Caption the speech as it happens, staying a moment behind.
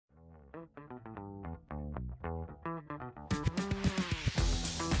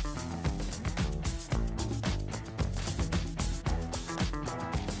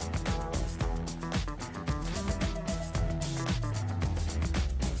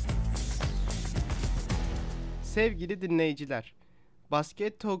Sevgili dinleyiciler,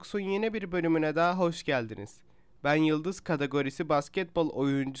 Basket Talks'un yeni bir bölümüne daha hoş geldiniz. Ben Yıldız kategorisi basketbol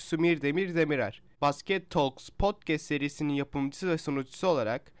oyuncusu Mirdemir Demirer. Basket Talks podcast serisinin yapımcısı ve sunucusu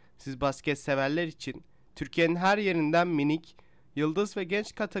olarak siz basket severler için Türkiye'nin her yerinden minik, yıldız ve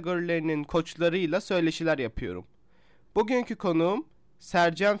genç kategorilerinin koçlarıyla söyleşiler yapıyorum. Bugünkü konuğum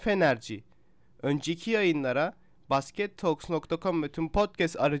Sercan Fenerci. Önceki yayınlara baskettalks.com ve tüm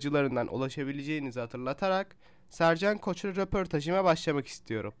podcast aracılarından ulaşabileceğinizi hatırlatarak Sercan Koç'la röportajıma başlamak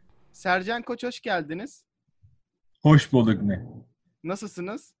istiyorum. Sercan Koç, hoş geldiniz. Hoş bulduk ne?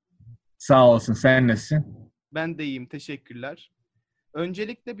 Nasılsınız? Sağ olasın. Sen nasılsın? Ben de iyiyim, teşekkürler.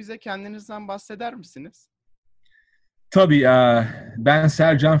 Öncelikle bize kendinizden bahseder misiniz? Tabii. Ben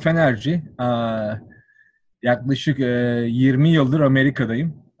Sercan Fenerci. Yaklaşık 20 yıldır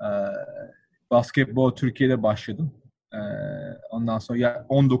Amerika'dayım. Basketbol Türkiye'de başladım. Ondan sonra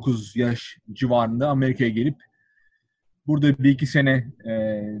 19 yaş civarında Amerika'ya gelip burada bir iki sene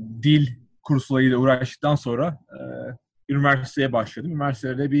dil kurslarıyla uğraştıktan sonra üniversiteye başladım.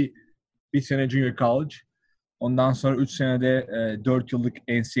 Üniversitede bir sene Junior College. Ondan sonra 3 senede 4 yıllık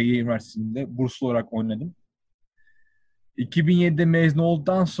NCAA Üniversitesi'nde burslu olarak oynadım. 2007'de mezun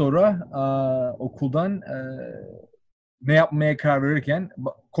olduktan sonra okuldan ne yapmaya karar verirken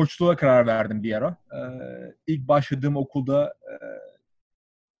koçluğa karar verdim bir ara. İlk başladığım okulda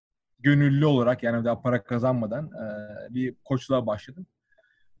gönüllü olarak, yani daha para kazanmadan bir koçluğa başladım.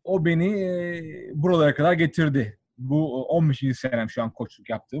 O beni buralara kadar getirdi. Bu 15. senem şu an koçluk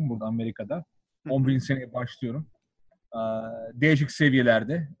yaptığım burada Amerika'da. 11. seneye başlıyorum. Değişik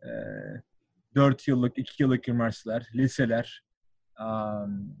seviyelerde 4 yıllık, 2 yıllık üniversiteler, liseler,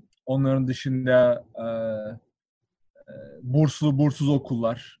 onların dışında burslu, burssuz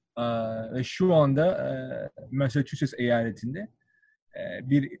okullar ve şu anda Massachusetts eyaletinde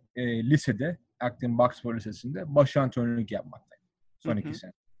bir lisede, Acton Boxborough Lisesi'nde baş antrenörlük yapmaktayım. Son 2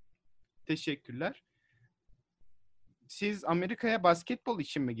 sene. Teşekkürler. Siz Amerika'ya basketbol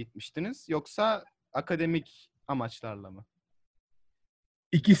için mi gitmiştiniz yoksa akademik amaçlarla mı?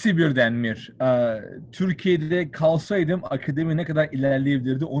 İkisi birden Mir. Türkiye'de kalsaydım akademi ne kadar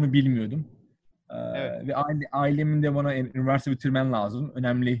ilerleyebilirdi onu bilmiyordum. Evet. Ve ailemin de bana üniversite bitirmen lazım,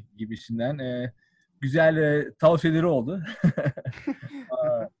 önemli gibisinden. Güzel tavsiyeleri oldu.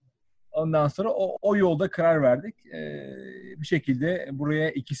 Ondan sonra o yolda karar verdik. Bir şekilde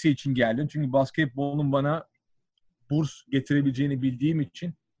buraya ikisi için geldim. Çünkü basketbolun bana burs getirebileceğini bildiğim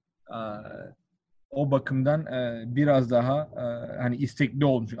için o bakımdan biraz daha hani istekli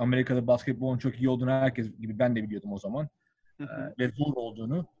oldum. Çünkü Amerika'da basketbolun çok iyi olduğunu herkes gibi ben de biliyordum o zaman. Ve zor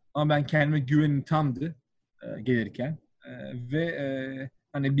olduğunu. Ama ben kendime güvenim tamdı gelirken. Ve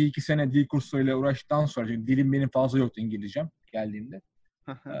hani bir iki sene dil kurslarıyla uğraştıktan sonra, çünkü dilim benim fazla yoktu İngilizcem geldiğimde.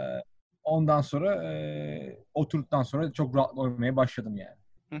 Ondan sonra oturduktan sonra çok rahat oynamaya başladım yani.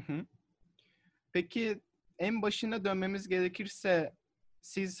 Peki en başına dönmemiz gerekirse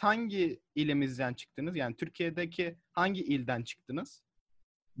siz hangi ilimizden çıktınız? Yani Türkiye'deki hangi ilden çıktınız?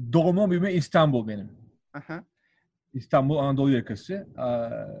 Doğma büyüme İstanbul benim. İstanbul Anadolu yakası.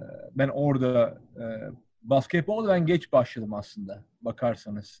 Ben orada basketbolda ben geç başladım aslında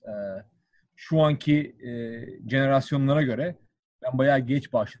bakarsanız. Şu anki jenerasyonlara göre ben bayağı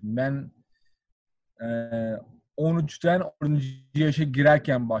geç başladım. Ben 13'ten 10. yaşa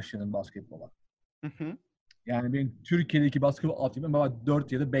girerken başladım basketbola. Yani benim Türkiye'deki basketbol altyapım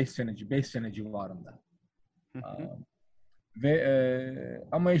 4 ya da 5 sene civarında. Ve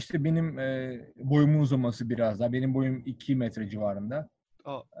ama işte benim boyumun uzaması biraz daha. Benim boyum 2 metre civarında.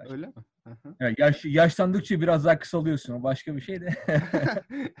 Öyle mi? Yani yaşlandıkça biraz daha kısalıyorsun. O başka bir şey de.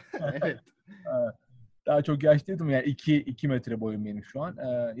 Evet. Daha çok yaşlıydım. Yani 2 metre boyum benim şu an.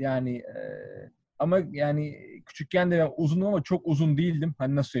 Yani ama yani küçükken de ben uzunum ama çok uzun değildim.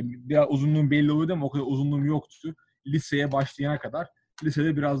 Hani nasıl söyleyeyim? Biraz uzunluğum belli oluyordu ama o kadar uzunluğum yoktu. Liseye başlayana kadar.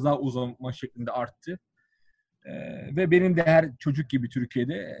 Lisede biraz daha uzama şeklinde arttı. Ve benim de her çocuk gibi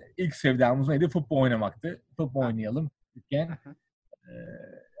Türkiye'de ilk sevdamız neydi? Futbol oynamaktı. Futbol oynayalım.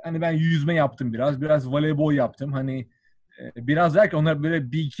 Hani ben yüzme yaptım biraz voleybol yaptım. Hani biraz derken onlar böyle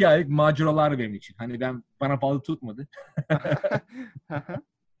 1-2 aylık maceralar benim için. Hani bana fazla tutmadı.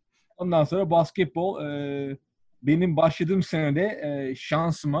 Ondan sonra basketbol benim başladığım senede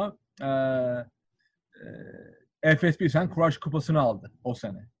şansıma Efes Pilsen Kuraş Kupası'nı aldı o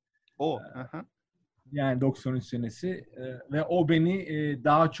sene. Yani 93 senesi ve o beni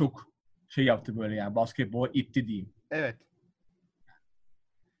daha çok şey yaptı böyle, yani basketbola itti diyeyim. Evet.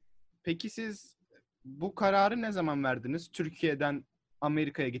 Peki siz bu kararı ne zaman verdiniz? Türkiye'den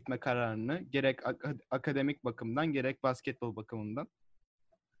Amerika'ya gitme kararını, gerek akademik bakımdan gerek basketbol bakımından.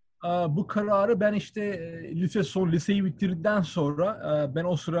 Bu kararı ben işte liseyi bitirdikten sonra ben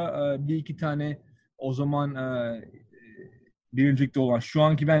o sıra bir iki tane o zaman birincilikte olan, şu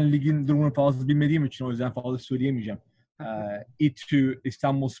anki ben ligin durumunu fazla bilmediğim için o yüzden fazla söyleyemeyeceğim. İTÜ,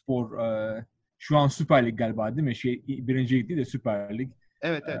 İstanbulspor, şu an Süper Lig galiba değil mi? Birinci lig değil de Süper Lig.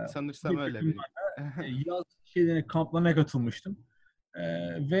 Evet evet, sanırsam Bir öyle takımda biri. yaz kamplarına katılmıştım.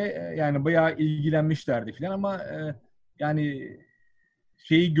 Ve yani bayağı ilgilenmişlerdi falan ama yani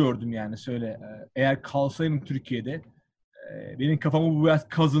şeyi gördüm yani eğer kalsaydım Türkiye'de benim kafamı bu biraz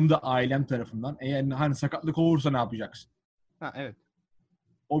kazındı ailem tarafından. Eğer hani sakatlık olursa ne yapacaksın? Ha, evet.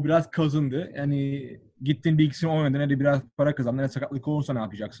 O biraz kazındı. Yani gittin bir ikisini oynadın, hadi biraz para kazandın, hadi sakatlık olursa ne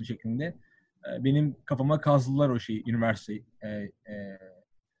yapacaksın şeklinde. Benim kafama kazdılar o üniversite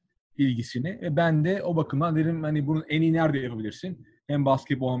ilgisini. Ve ben de o bakımdan dedim hani bunun en iyi nerede yapabilirsin? Hem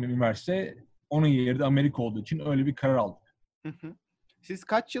basketbol hem üniversite. Onun yeri de Amerika olduğu için öyle bir karar aldık. Siz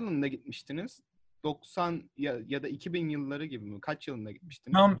kaç yılında gitmiştiniz? 90 ya da 2000 yılları gibi mi? Kaç yılında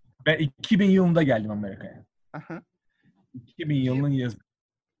gitmiştiniz? Ben 2000 yılında geldim Amerika'ya. Aha. 2000 yılının yazı.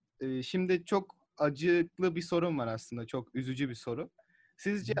 Şimdi çok acıklı bir sorun var aslında. Çok üzücü bir soru.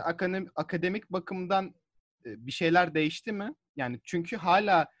 Sizce akademik bakımdan bir şeyler değişti mi? Yani çünkü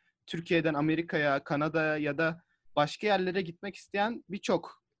hala Türkiye'den Amerika'ya, Kanada'ya ya da başka yerlere gitmek isteyen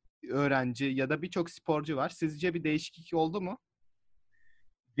birçok öğrenci ya da birçok sporcu var. Sizce bir değişiklik oldu mu?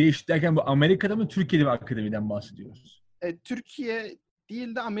 Değişti derken bu Amerika'da mı Türkiye'de mi akademiden bahsediyoruz? Türkiye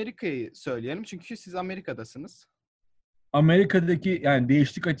değil de Amerika'yı söyleyelim. Çünkü siz Amerika'dasınız. Amerika'daki yani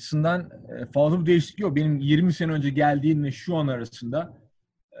değişiklik açısından fazla bir değişiklik yok. Benim 20 sene önce geldiğimle şu an arasında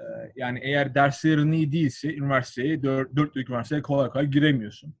yani eğer derslerin iyi değilse üniversiteye, 4 yıllık üniversiteye kolay kolay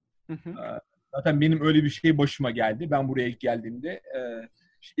giremiyorsun. Zaten benim öyle bir şey başıma geldi. Ben buraya ilk geldiğimde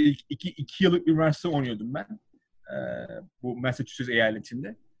ilk 2 yıllık üniversite oynuyordum ben. Bu Massachusetts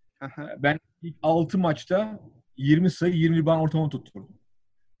eyaletinde. Ben ilk 6 maçta 20 sayı 20 rebound ortalama tutturdum.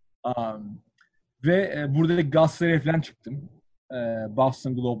 Ve burada gazetelere falan çıktım.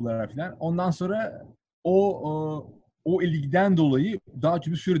 Boston Globe'lara falan. Ondan sonra o ilgiden dolayı daha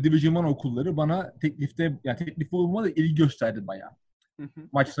çok bir sürü Division I okulları bana teklif olmama da ilgi gösterdi bayağı.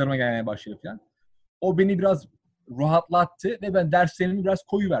 Maçlarıma gelmeye başladı falan. O beni biraz rahatlattı ve ben derslerimi biraz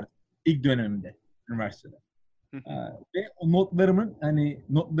koyuverdim ilk dönemimde üniversitede. Ve o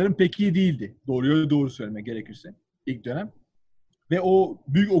notlarım pek iyi değildi. Doğru söylemek gerekirse ilk dönem. Ve o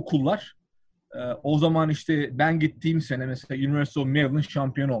büyük okullar o zaman işte ben gittiğim sene mesela University of Maryland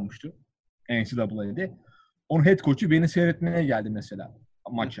şampiyon olmuştu NCAA'de. Onun head coach'u beni seyretmeye geldi mesela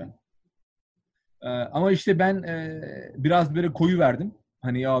maça. Ama işte ben biraz böyle koyu verdim.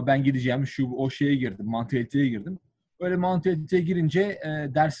 Hani ya ben gideceğim o şeye girdim, mantaliteye girdim. Öyle mantaliteye girince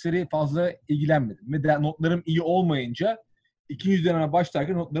dersleri fazla ilgilenmedim. Ve notlarım iyi olmayınca ikinci döneme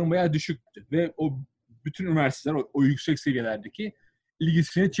başlarken notlarım bayağı düşüktü. Ve o bütün üniversiteler o yüksek seviyelerdeki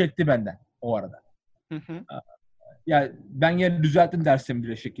ilgisini çekti benden o arada. Yani ben yine düzelttim derslerimi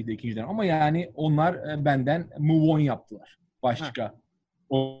bir şekilde ikinci dönem. Ama yani onlar benden move on yaptılar. Başka.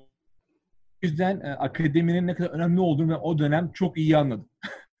 O yüzden akademinin ne kadar önemli olduğunu ben o dönem çok iyi anladım.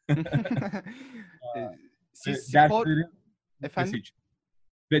 Siz spor... Efendim?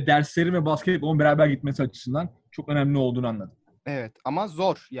 Ve derslerim ve basketbolun beraber gitmesi açısından çok önemli olduğunu anladım. Evet ama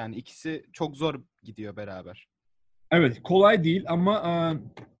zor. Yani ikisi çok zor gidiyor beraber. Evet, kolay değil ama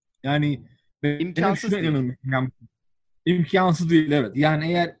yani imkansız değil. İmkansız değil, evet. Yani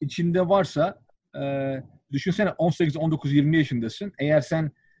eğer içinde varsa düşünsene 18, 19, 20 yaşındasın. Eğer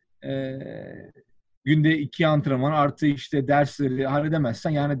sen günde 2 antrenman artı işte dersleri halledemezsen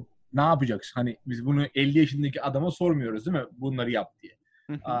yani ne yapacaksın? Hani biz bunu 50 yaşındaki adama sormuyoruz değil mi? Bunları yap diye.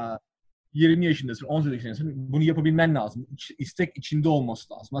 20 yaşındasın, 18 yaşındasın. Bunu yapabilmen lazım. İstek içinde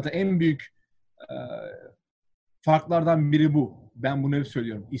olması lazım. Zaten en büyük farklardan biri bu. Ben bunu hep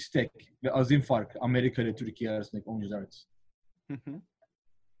söylüyorum. İstek ve azim farkı Amerika ile Türkiye arasındaki oyuncular arasında.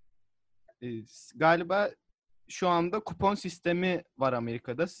 Galiba şu anda kupon sistemi var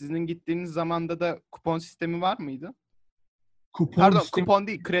Amerika'da. Sizin gittiğiniz zamanda da kupon sistemi var mıydı? Kupon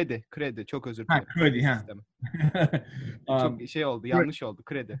değil, kredi. Kredi, çok özür dilerim. Kredi, çok oldu, yanlış oldu.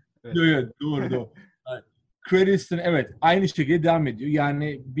 Kredi. Evet. Evet, doğru. Kredi sistemi, evet, aynı şekilde devam ediyor.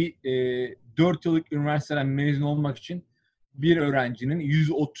 Yani bir 4 yıllık üniversiteden mezun olmak için bir öğrencinin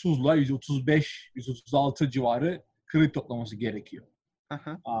 130 ile 135, 136 civarı kredi toplaması gerekiyor.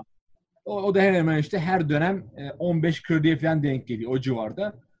 O da hemen işte her dönem 15 krediye falan denk geliyor o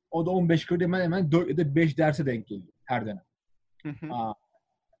civarda. O da 15 kredi hemen 4 ya da 5 derse denk geliyor her dönem.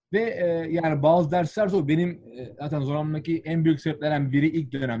 Ve yani bazı dersler zor. Benim zaten zorlanmamdaki en büyük sebeplerden biri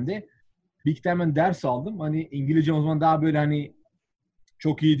ilk dönemde bir iki tane ders aldım. Hani İngilizce o zaman daha böyle hani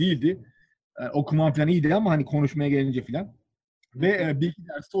çok iyi değildi. Okumam falan iyiydi ama hani konuşmaya gelince falan. Ve bir iki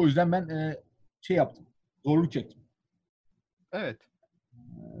derste o yüzden ben şey yaptım. Zorluk çektim. Evet.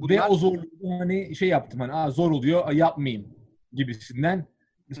 Ve o Bunlar zorluğu hani şey yaptım. Hani zor oluyor yapmayayım gibisinden.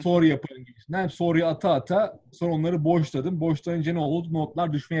 Sonra yaparım gibisinden. Soruyu ata ata sonra onları boşladım. Boşlayınca ne oldu?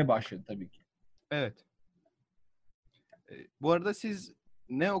 Notlar düşmeye başladı tabii ki. evet. Bu arada siz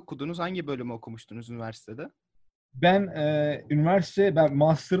ne okudunuz? Hangi bölümü okumuştunuz üniversitede? Ben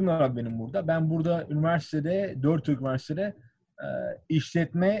master'ım var benim burada. Ben burada üniversitede, 4 yıl üniversitede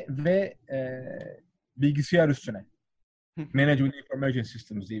işletme ve bilgisayar üstüne. Management Information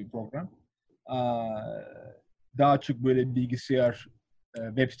Systems diye bir program. Daha çok böyle bilgisayar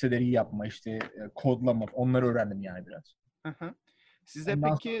web siteleri yapma, işte kodlama, onları öğrendim yani biraz. Size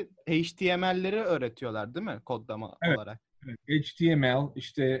Ondan sonra peki HTML'leri öğretiyorlar değil mi? Kodlama evet, olarak. evet. HTML,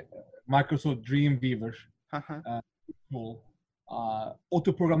 işte Microsoft Dreamweaver, Tool, o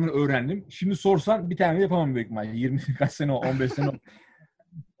tür programları öğrendim. Şimdi sorsan bir tane de yapamam büyük ihtimalle. 20 kaç sene, 15 sene.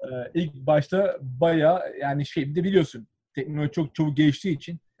 İlk başta bayağı yani bir de biliyorsun teknoloji çok çabuk geliştiği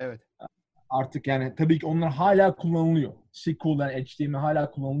için Evet. artık yani tabii ki onlar hala kullanılıyor. SQL yani HTML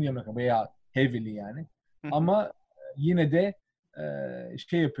hala kullanılıyor bayağı heavily yani. Ama yine de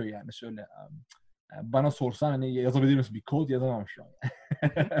şey yapıyor yani şöyle bana sorsan hani yazabilir misin bir kod, yazamam şu an.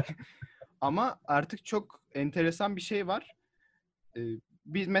 Ama artık çok enteresan bir şey var.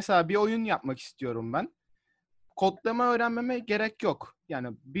 Mesela bir oyun yapmak istiyorum ben. Kodlama öğrenmeme gerek yok.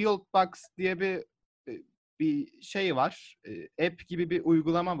 Yani Buildbox diye bir şey var. App gibi bir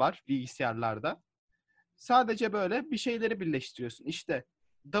uygulama var bilgisayarlarda. Sadece böyle bir şeyleri birleştiriyorsun. İşte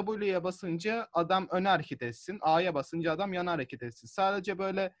W'ye basınca adam öne hareket etsin. A'ya basınca adam yana hareket etsin. Sadece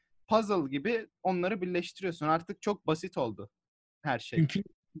böyle puzzle gibi onları birleştiriyorsun. Artık çok basit oldu her şey. Çünkü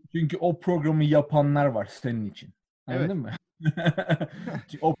çünkü o programı yapanlar var senin için. Evet. Anladın mı?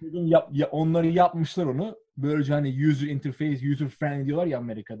 Çünkü o programı onları yapmışlar onu. Böylece hani user interface, user friendly diyorlar ya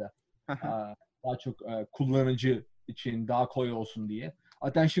Amerika'da. Daha çok kullanıcı için daha kolay olsun diye.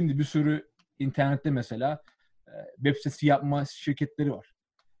 Zaten şimdi bir sürü internette mesela web sitesi yapma şirketleri var.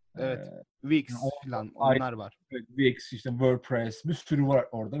 Evet. Yani Wix falan onlar var. Wix, işte WordPress bir sürü var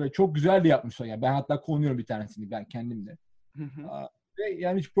orada ve çok güzel de yapmışlar. Yani ben hatta kullanıyorum bir tanesini ben kendim de. Ve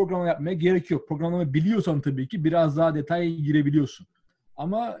yani hiç programlama yapmaya gerek yok. Programlama biliyorsan tabii ki biraz daha detaya girebiliyorsun.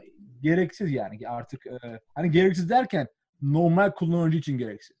 Ama gereksiz yani artık hani gereksiz derken normal kullanıcı için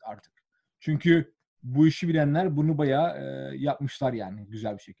gereksiz artık. Çünkü bu işi bilenler bunu bayağı yapmışlar yani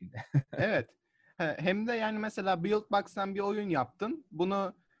güzel bir şekilde. Evet. Hem de yani mesela Buildbox'tan bir oyun yaptın.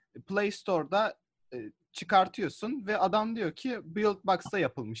 Bunu Play Store'da çıkartıyorsun ve adam diyor ki Buildbox'ta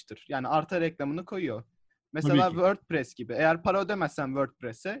yapılmıştır. Yani artı reklamını koyuyor. Tabii Mesela ki. WordPress gibi. Eğer para ödemezsen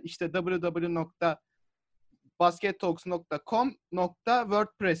WordPress'e işte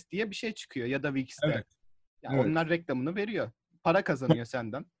www.baskettalks.com.wordpress diye bir şey çıkıyor ya da Wix'te. Evet. Yani Evet. onlar reklamını veriyor. Para kazanıyor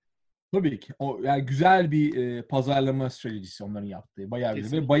senden. Tabii ki. O yani güzel bir pazarlama stratejisi onların yaptığı. Bayağı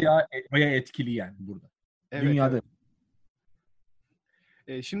güzel ve Kesinlikle. bayağı etkili yani burada. Evet, evet. Dünyada.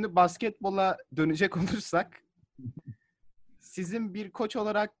 Şimdi basketbola dönecek olursak sizin bir koç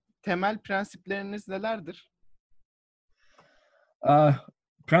olarak temel prensipleriniz nelerdir? Ah,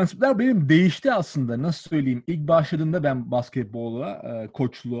 Prensipler benim değişti aslında. Nasıl söyleyeyim? İlk başladığımda ben basketbola,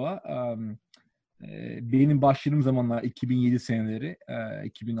 koçluğa, benim başladığım zamanlar 2007 seneleri,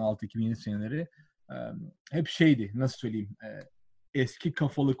 2006-2007 seneleri hep şeydi. Nasıl söyleyeyim? Eski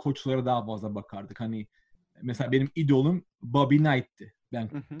kafalı koçlara daha fazla bakardık. Hani mesela benim idolum Bobby Knight'ti. Ben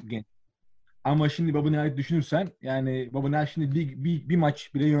Hı hı. genç. Ama şimdi Bobby Knight düşünürsen yani Bobby Knight şimdi bir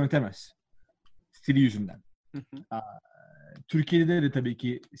maç bile yönetemez. Stili yüzünden. Hı hı. Türkiye'de de tabii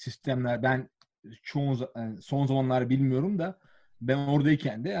ki sistemler ben yani son zamanlar bilmiyorum da ben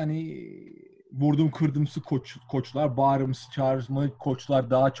oradayken de hani vurdum kırdımsı koçlar, bağırımsı çağrımsı koçlar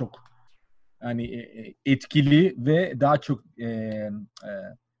daha çok hani etkili ve daha çok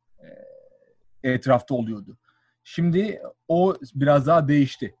etrafta oluyordu. Şimdi o biraz daha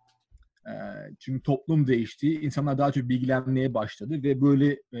değişti. Çünkü toplum değişti. İnsanlar daha çok bilgilenmeye başladı ve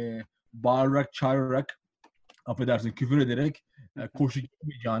böyle bağırarak, çağırarak affedersin küfür ederek Hı hı. koşu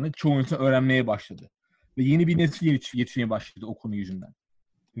yapmayacağını çoğu insan öğrenmeye başladı. Ve yeni bir nesil yetişmeye başladı o konu yüzünden.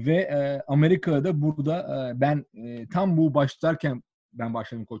 Ve Amerika'da burada ben tam bu başlarken ben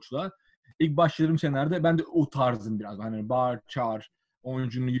başladım koçluğa. İlk başladığım senelerde ben de o tarzım biraz. Hani bağır, çağır,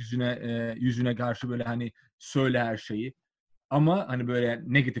 oyuncunun yüzüne karşı böyle hani söyle her şeyi. Ama hani böyle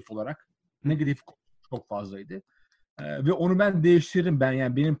negatif olarak. Hı hı. Negatif çok fazlaydı. Ve onu ben değiştiririm.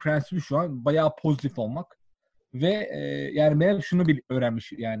 Yani benim prensibim şu an bayağı pozitif olmak. Ve yani ben şunu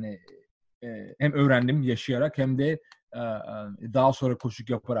öğrenmiş yani hem öğrendim yaşayarak hem de Daha sonra koçluk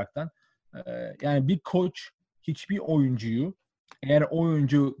yaparaktan. Yani bir koç hiçbir oyuncuyu, eğer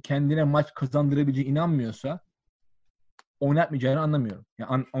oyuncu kendine maç kazandırabileceğine inanmıyorsa oynatmayacağını anlamıyorum.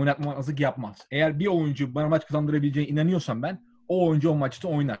 Yani oynatmazlık yapmaz. Eğer bir oyuncu bana maç kazandırabileceğine inanıyorsam ben, o oyuncu o maçta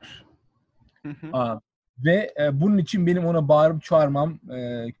oynar. Ve bunun için benim ona bağırıp çağırmam,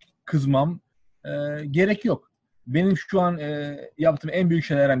 kızmam gerek yok. Benim şu an yaptığım en büyük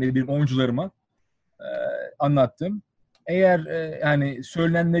şeylerden biri benim oyuncularıma anlattım. Eğer yani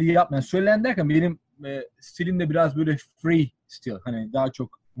söylenenleri yapmayan, söylenen derken benim stilim de biraz böyle free stil. Hani daha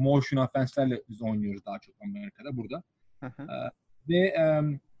çok motion offense'lerle biz oynuyoruz daha çok Amerika'da burada. Ve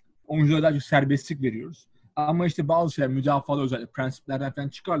oyunculara daha çok serbestlik veriyoruz. Ama işte bazı şeyler müdafaalı özellikle prensiplerden falan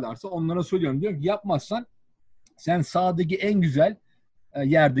çıkarlarsa onlara söylüyorum. Diyorum ki yapmazsan sen sahadaki en güzel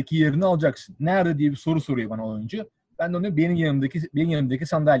yerdeki yerini alacaksın. Nerede diye bir soru soruyor bana oyuncu. Ben de onu benim yanımdaki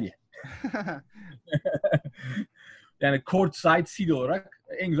sandalye. Yani court side seat olarak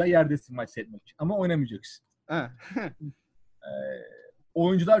en güzel yerdesin maç seyretmek için. Ama oynamayacaksın.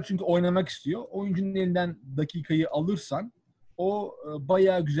 Oyuncular çünkü oynamak istiyor. Oyuncunun elinden dakikayı alırsan o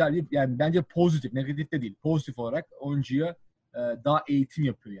bayağı güzel bir, yani bence pozitif, negatif de değil. Pozitif olarak oyuncuya daha eğitim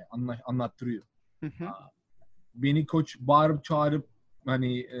yapıyor yani. Anlattırıyor. Beni koç bağırıp çağırıp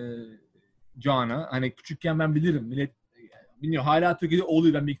hani Can'a, hani küçükken ben bilirim. Millet bilmiyorum, hala Türkiye'de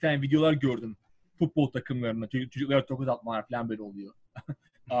oluyor. Ben bir iki tane videolar gördüm. Futbol takımlarında. Çocuklara tokat atmalar falan böyle oluyor.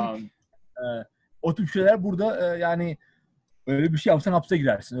 O tip şeyler burada yani öyle bir şey yapsan hapse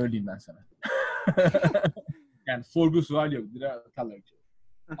girersin. Öyle diyeyim ben sana. Yani sorgusu var yok.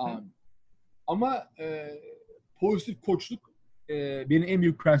 Ama pozitif koçluk benim en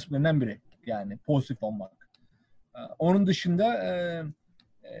büyük prensiplerimden biri. Yani pozitif olmak. Onun dışında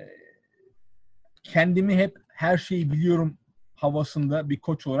kendimi hep her şeyi biliyorum havasında bir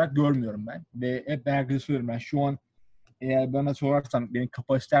koç olarak görmüyorum ben. Ve hep herkese söylüyorum. Ben şu an eğer bana sorarsan benim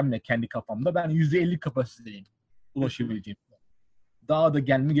kapasitemle kendi kafamda ben %50 kapasitedeyim ulaşabileceğim. Daha da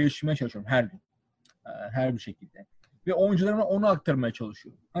kendimi geliştirmeye çalışıyorum her gün. Her bir şekilde. Ve oyuncularıma onu aktarmaya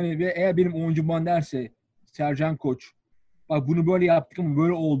çalışıyorum. Hani ve eğer benim oyuncum bana derse Sercan Koç bak bunu böyle yaptık ama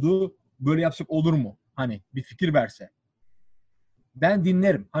böyle oldu. Böyle yapsak olur mu? Hani bir fikir verse. Ben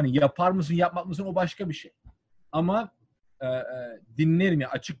dinlerim. Hani yapar mısın yapmak mısın o başka bir şey. Ama dinlerim ya,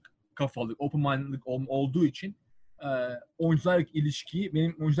 açık kafalık, open minded'lık olduğu için oyuncularla ilişkiyi,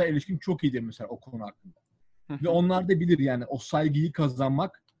 benim oyuncularla ilişkim çok iyidir mesela o konu hakkında. Ve onlar da bilir yani o saygıyı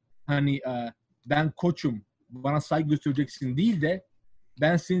kazanmak, hani ben koçum bana saygı göstereceksin değil de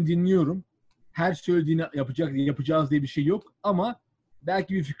ben seni dinliyorum. Her söylediğini yapacağız diye bir şey yok ama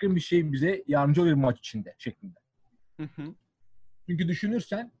belki bir fikrin bir şey bize yardımcı olur maç içinde şeklinde. Çünkü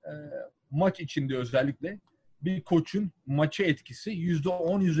düşünürsen maç içinde özellikle bir koçun maça etkisi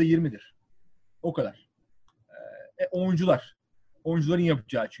 %10, %20'dir. O kadar. Oyuncuların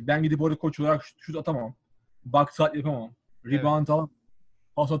yapacağı için. Ben gidip orada koç olarak şut atamam. Box out yapamam. Rebound alamam.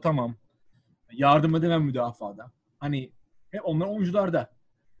 Pas atamam. Yardım edemem müdafada. Hani hep onlar oyuncularda.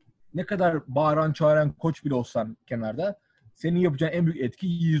 Ne kadar bağıran çağıran koç bile olsan kenarda senin yapacağın en büyük etki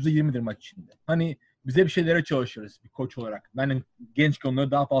 %20'dir maç içinde. Hani bize bir şeylere çalışırız bir koç olarak. Ben gençken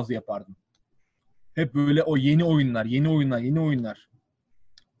onları daha fazla yapardım. Hep böyle o yeni oyunlar.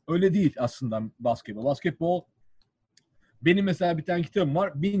 Öyle değil aslında basketbol. Basketbol benim mesela bir tane kitabım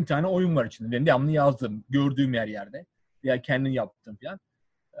var. 1000 tane oyun var içinde. Benim devamlı yazdığım, gördüğüm yerde. Ya kendim yaptım falan.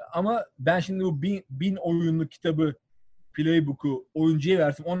 Ama ben şimdi bu bin oyunlu kitabı, playbook'u oyuncuya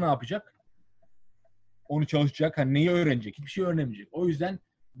versem o ne yapacak? Onu çalışacak. Hani neyi öğrenecek? Hiçbir şey öğrenemeyecek. O yüzden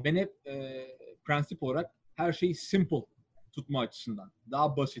ben hep prensip olarak her şeyi simple tutma açısından,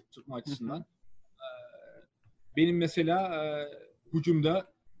 daha basit tutma açısından. Benim mesela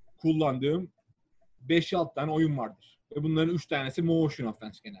hücumda kullandığım 5-6 tane oyun vardır. Ve bunların 3 tanesi motion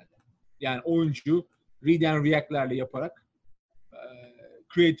offense genelde. Yani oyuncu read and react'lerle yaparak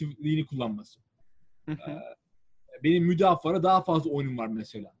creative'liğini kullanması. Benim müdafara daha fazla oyunum var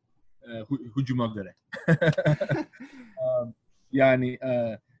mesela. Hücuma göre. Yani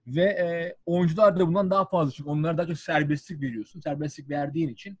ve oyuncular da bundan daha fazla. Çünkü onlara daha çok serbestlik veriyorsun. Serbestlik verdiğin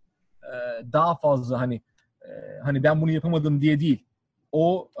için daha fazla hani ben bunu yapamadım diye değil.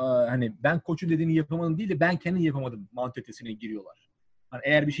 O hani ben koçun dediğini yapamadım değil de ben kendim yapamadım mantalitesine giriyorlar. Hani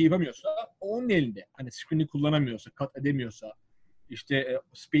eğer bir şey yapamıyorsa o onun elinde. Hani screen'i kullanamıyorsa, cut edemiyorsa, işte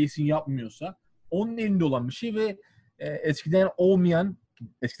spacing yapmıyorsa onun elinde olan bir şey ve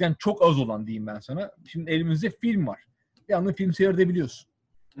eskiden çok az olan diyeyim ben sana. Şimdi elimizde film var. Bir anda film seyredebiliyorsun.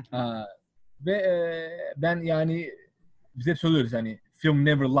 Ve ben yani biz hep söylüyoruz hani film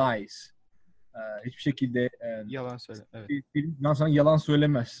never lies. Hiçbir şekilde yalan söyle. Evet. Film sana yalan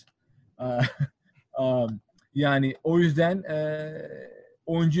söylemez. Yani o yüzden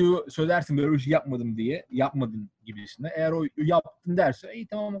oyuncuyu söylersin böyle bir şey yapmadım diye. Yapmadın gibisine. Eğer o yaptın derse iyi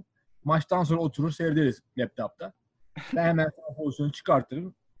tamam. Maçtan sonra oturur seyrederiz laptopta. Ben hemen pozisyonu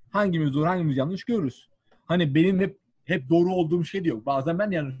çıkartırım. Hangimiz doğru hangimiz yanlış görürüz. Hani benim hep doğru olduğum şey de yok. Bazen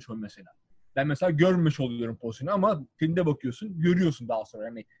ben de yanlış oluyorum mesela. Ben mesela görmemiş oluyorum pozisyonu ama filmde bakıyorsun, görüyorsun daha sonra.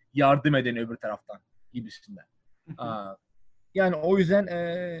 Yani yardım edeni öbür taraftan gibisinden. Yani o yüzden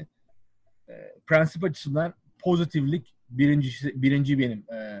prensip açısından pozitiflik birinci benim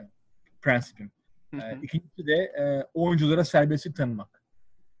prensibim. İkincisi de oyunculara serbestlik tanımak.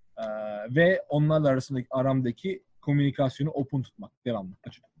 Ve onlarla aramdaki komünikasyonu open tutmak. Devamlı.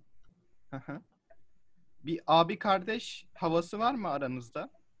 Açık. Bir abi kardeş havası var mı aranızda?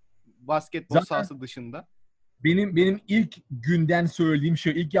 Basketbol Zaten sahası dışında. benim ilk günden söylediğim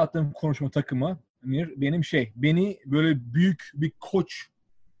şey, ilk yaptığım konuşma takımı beni böyle büyük bir koç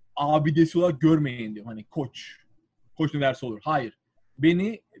abidesi olarak görmeyin diyorum. Hani koç ne derse olur. Hayır.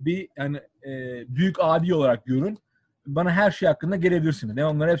 Beni bir büyük abi olarak görün. Bana her şey hakkında gelebilirsiniz. Ben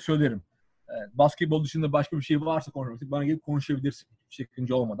onlara hep söylerim. Basketbol dışında başka bir şey varsa konuşmak, bana gelip konuşabilirsin. Hiç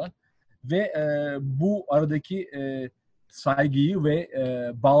sakınca olmadan. Ve bu aradaki saygıyı ve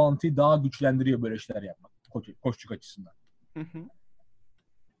bağlantıyı daha güçlendiriyor böyle şeyler yapmak. Koçluk açısından.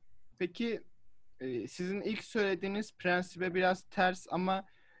 Peki sizin ilk söylediğiniz prensibe biraz ters ama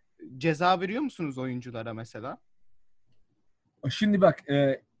ceza veriyor musunuz oyunculara mesela? Şimdi bak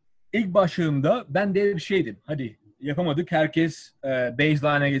ilk başladığımda ben de bir şeydim. Hadi yapamadık. Herkes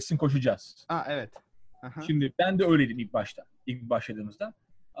baseline'e geçsin koşacağız. Evet. Şimdi ben de öyleydim ilk başta. İlk başladığımızda.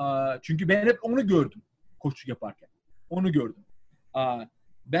 Çünkü ben hep onu gördüm. Koçluk yaparken. Onu gördüm.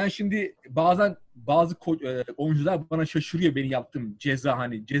 Ben şimdi bazen bazı oyuncular bana şaşırıyor benim yaptığım ceza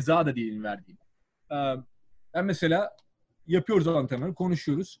hani ceza da değilim verdiğim. Ben mesela yapıyoruz antrenmanı,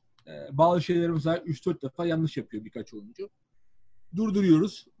 konuşuyoruz. Bazı şeylerimiz var 3-4 defa yanlış yapıyor birkaç oyuncu.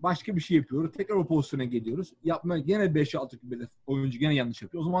 Durduruyoruz. Başka bir şey yapıyoruz. Tekrar o pozisyona geliyoruz. Gene 5-6 oyuncu gene yanlış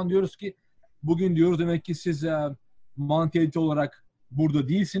yapıyor. O zaman diyoruz ki bugün diyoruz demek ki siz mantalite olarak burada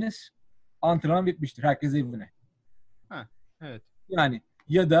değilsiniz. Antrenman bitmiştir. Herkes evine. Evet. Yani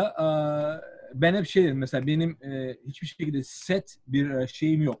ya da ben hep şey dedim mesela benim hiçbir şekilde set bir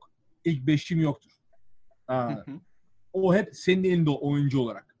şeyim yok. İlk beşim yoktur. O hep senin elinde oyuncu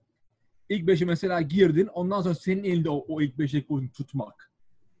olarak. İlk beşe mesela girdin. Ondan sonra senin elinde o ilk beşteki oyunu tutmak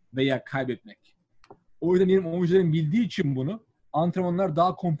veya kaybetmek. O yüzden benim oyuncularım bildiği için bunu antrenmanlar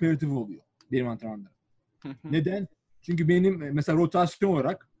daha kompetitif oluyor. Benim antrenmanlarım. Neden? Çünkü benim mesela rotasyon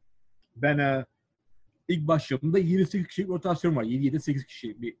olarak ben ilk başladığımda 7-8 kişilik rotasyon var. 7-8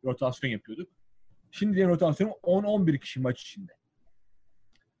 kişi bir rotasyon yapıyorduk. Şimdi rotasyonum 10-11 kişi maç içinde.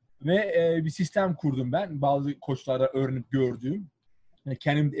 Ve bir sistem kurdum ben. Bazı koçlara öğrenip gördüğüm.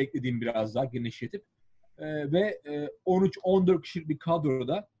 Kendim de eklediğim biraz daha genişletip. Ve 13-14 kişilik bir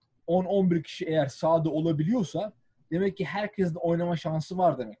kadroda 10-11 kişi eğer sahada olabiliyorsa demek ki herkesin oynama şansı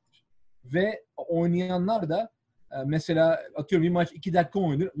var demektir. Ve oynayanlar da mesela atıyorum bir maç 2 dakika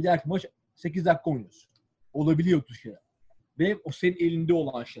oynanır. Bir dahaki maç 8 dakika oynuyorsun. Olabiliyor bu şeyler. Ve o senin elinde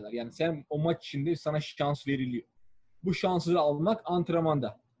olan şeyler. Yani sen o maç içinde sana şans veriliyor. Bu şansı almak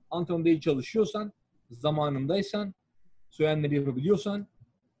antrenmanda. Antrenmanda iyi çalışıyorsan, zamanındaysan, söylenenleri yapabiliyorsan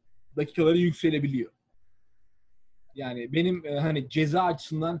dakikaları yükselebiliyor. Yani benim hani ceza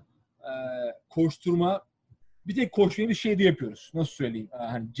açısından koşturma bir tek koşmayı bir şeyde yapıyoruz. Nasıl söyleyeyim?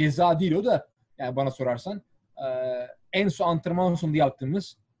 Hani ceza değil o da yani bana sorarsan en son antrenman sonunda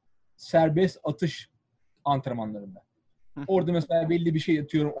yaptığımız serbest atış antrenmanlarında. Orada mesela belli bir şey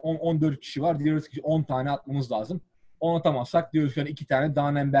atıyorum 14 kişi var. Diyoruz ki 10 tane atmamız lazım. 10 atamazsak diyoruz ki yani 2 tane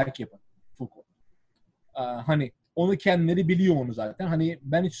Danenberg yapın. Hani onu kendileri biliyor onu zaten. Hani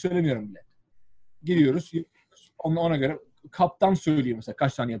ben hiç söylemiyorum bile. Giriyoruz. Ona göre kaptan söylüyor mesela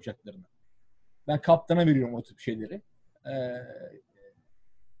kaç tane yapacaklarını. Ben kaptana veriyorum o tip şeyleri.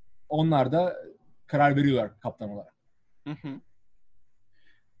 Onlar da karar veriyorlar kaptan olarak.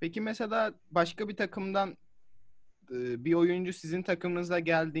 Peki mesela başka bir takımdan bir oyuncu sizin takımınıza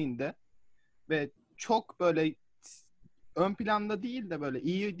geldiğinde ve çok böyle ön planda değil de böyle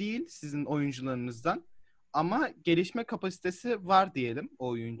iyi değil sizin oyuncularınızdan ama gelişme kapasitesi var diyelim o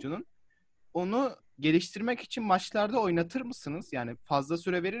oyuncunun. Onu geliştirmek için maçlarda oynatır mısınız? Yani fazla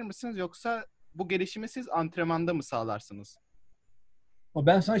süre verir misiniz yoksa bu gelişimi siz antrenmanda mı sağlarsınız?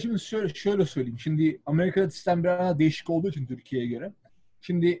 Ben sana şimdi şöyle söyleyeyim. Şimdi Amerika'da sistem biraz daha değişik olduğu için Türkiye'ye göre.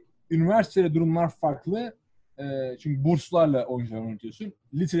 Şimdi üniversitede durumlar farklı. Çünkü burslarla oyuncular oynatıyorsun.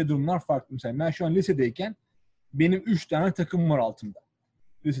 Lisede durumlar farklı. Mesela ben şu an lisedeyken benim 3 tane takımım var altımda.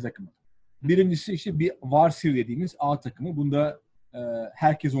 Lise takımı. Birincisi işte bir varsity dediğimiz A takımı. Bunda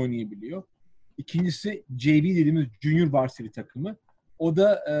herkes oynayabiliyor. İkincisi JV dediğimiz Junior Varsity takımı. O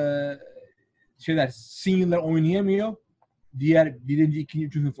da seniorlar oynayamıyor. Diğer birinci, ikinci,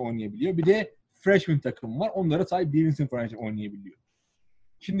 üçüncü sınıf oynayabiliyor. Bir de freshman takım var. Onlara sadece birinci sınıf oynayabiliyor.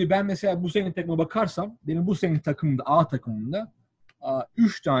 Şimdi ben mesela bu sene takıma bakarsam benim bu sene takımımda, A takımında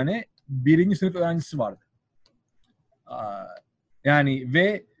 3 tane birinci sınıf öğrencisi vardı. Yani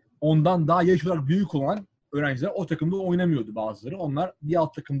ve ondan daha yaş olarak büyük olan öğrenciler o takımda oynamıyordu bazıları. Onlar bir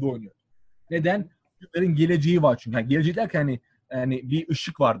alt takımda oynuyordu. Neden? Çocukların geleceği var çünkü. Yani gelecek derken hani bir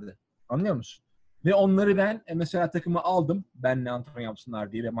ışık vardı. Anlıyor musun? Ve onları ben mesela takıma aldım. Benle antrenman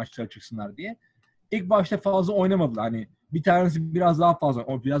yapsınlar diye ve maçlara çıksınlar diye. İlk başta fazla oynamadılar. Hani bir tanesi biraz daha fazla.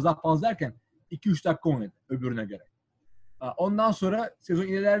 O biraz daha fazla derken 2-3 dakika oynadı öbürüne göre. Ondan sonra sezon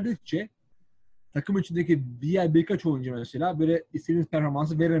ilerledikçe takım içindeki diğer birkaç oyuncu mesela böyle istediğiniz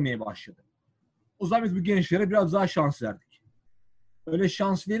performansı veremeye başladı. O zaman biz bu gençlere biraz daha şans verdik. Öyle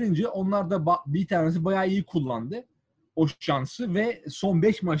şans verince onlar da bir tanesi bayağı iyi kullandı o şansı ve son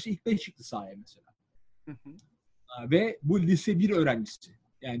 5 maçta ilk 5 çıktı sahaya mesela. Ve bu lise 1 öğrencisi.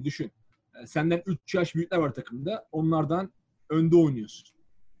 Yani düşün. Senden 3 yaş büyükler var takımda. Onlardan önde oynuyorsun.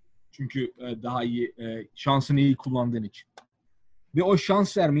 Çünkü daha iyi şansını iyi kullandığın için. Ve o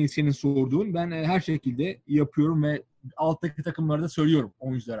şans vermeyi senin sorduğun ben her şekilde yapıyorum ve alttaki takımlarda söylüyorum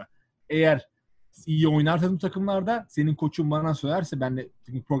oyunculara. Eğer iyi oynarsanız bu takımlarda senin koçun bana söylerse ben de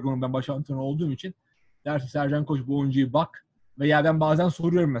programın ben baş antrenör olduğum için derse Sercan Koç bu oyuncuyu bak veya ben bazen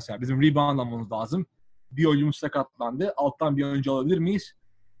soruyorum mesela bizim rebound almamız lazım. Bir oyuncumuz sakatlandı. Alttan bir oyuncu alabilir miyiz?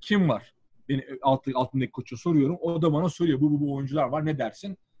 Kim var? Beni altındaki koça soruyorum. O da bana söylüyor. Bu oyuncular var. Ne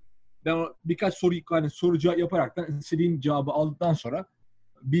dersin? Ben birkaç soru cevap yaparaktan istediğim cevabı aldıktan sonra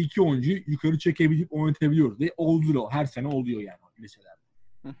bir iki oyuncuyu yukarı çekebilip oynatabiliyoruz. Ve oluyor. Her sene oluyor yani liselerde.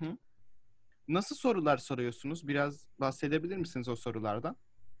 Nasıl sorular soruyorsunuz? Biraz bahsedebilir misiniz o sorulardan?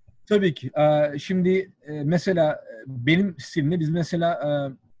 Tabii ki. Şimdi mesela benim stilimde biz mesela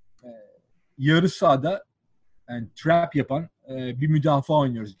yarı sahada yani trap yapan bir müdafaa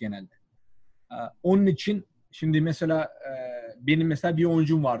oynuyoruz genelde. Onun için şimdi mesela benim mesela bir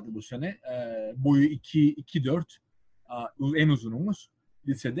oyuncum vardı bu sene. Boyu 2-4 en uzunumuz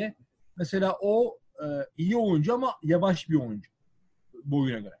lisede. Mesela o iyi oyuncu ama yavaş bir oyuncu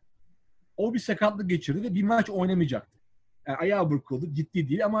boyuna göre. O bir sakatlık geçirdi ve bir maç oynamayacaktı. Yani ayağı burkuldu. Ciddi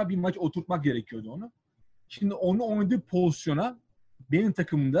değil ama bir maç oturtmak gerekiyordu onu. Şimdi onu oynadığı pozisyona benim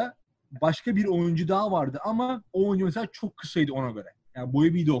takımımda başka bir oyuncu daha vardı ama o oyuncu mesela çok kısaydı ona göre. Yani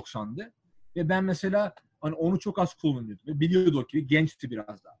boyu 1.90'dı. Ve ben mesela hani onu çok az kullanıyordum. Ve biliyordu ki gençti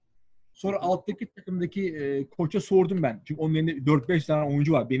biraz daha. Sonra alttaki takımdaki koça sordum ben. Çünkü onun elinde 4-5 tane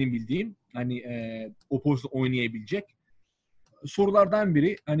oyuncu var benim bildiğim. Hani o pozisyonda oynayabilecek. Sorulardan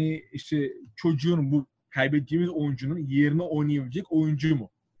biri hani işte çocuğun bu kaybettiğimiz oyuncunun yerine oynayabilecek oyuncu mu?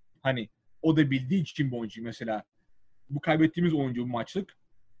 Hani o da bildiği için bu oyuncu mesela bu kaybettiğimiz oyuncu bu maçlık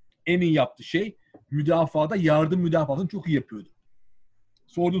en iyi yaptığı şey müdafada yardım müdafasını çok iyi yapıyordu.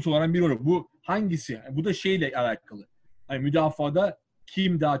 Sorduğum sorulardan biri olarak bu hangisi? Bu da şeyle alakalı. Hani müdafada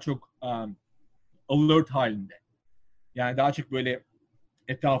kim daha çok alert halinde? Yani daha çok böyle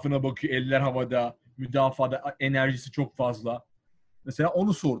etrafına bakıyor, eller havada, müdafada enerjisi çok fazla. Mesela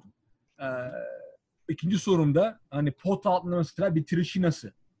onu sordum. İkinci sorumda hani pot altında mesela bitirişi nasıl?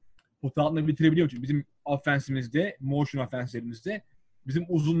 Pot altında bitirebiliyor çünkü bizim ofensimizde, motion ofenslerimizde bizim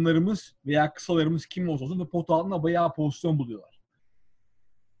uzunlarımız veya kısalarımız kim olsa olsun da pot altında bayağı pozisyon buluyorlar.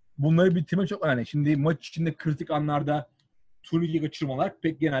 Bunları bitirme çok önemli. Şimdi maç içinde kritik anlarda turnike kaçırmalar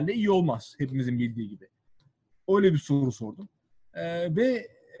pek genelde iyi olmaz. Hepimizin bildiği gibi. Öyle bir soru sordum. Ve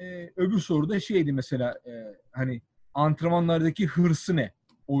öbür soru da şeydi mesela hani antrenmanlardaki hırsı ne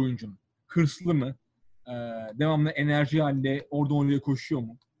oyuncunun? Hırslı mı? Devamlı enerji halinde oradan oraya koşuyor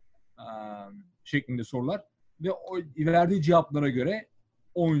mu? Şeklinde sorular. Ve o verdiği cevaplara göre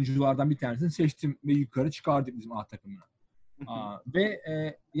oyunculardan bir tanesini seçtim ve yukarı çıkardık bizim A takımına. Ve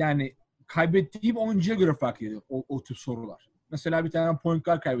yani kaybettiğim oyuncuya göre fark ediyor o tür sorular. Mesela bir tane point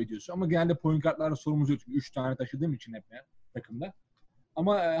guard kaybediyorsun ama genelde point guardlarla sorumuz yok. 3 tane taşıdığım için hep takımda.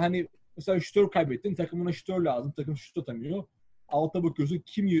 Ama hani mesela şutör kaybettin. Takımına şutör lazım. Takım şut atamıyor. Alta bakıyorsun.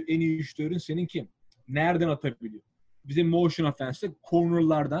 Kim en iyi şutörün senin kim? Nereden atabiliyor? Bizim motion offense'de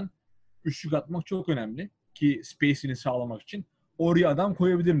cornerlardan üçlük atmak çok önemli. Ki space'ini sağlamak için. Oraya adam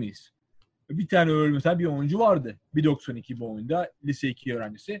koyabilir miyiz? Bir tane öyle mesela bir oyuncu vardı. 1.92 boyunda lise 2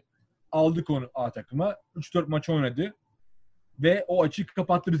 öğrencisi. Aldık onu A takıma. 3-4 maç oynadı. Ve o açığı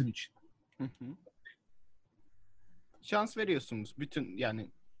kapattı bizim için. Şans veriyorsunuz. Bütün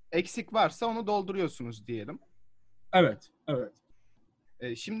yani eksik varsa onu dolduruyorsunuz diyelim. Evet, evet.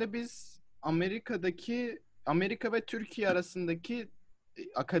 Şimdi biz Amerika ve Türkiye arasındaki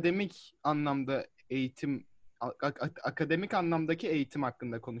akademik anlamda akademik anlamdaki eğitim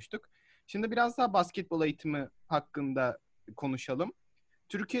hakkında konuştuk. Şimdi biraz daha basketbol eğitimi hakkında konuşalım.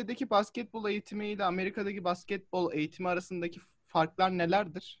 Türkiye'deki basketbol eğitimi ile Amerika'daki basketbol eğitimi arasındaki farklar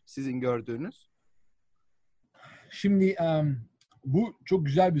nelerdir sizin gördüğünüz? Şimdi bu çok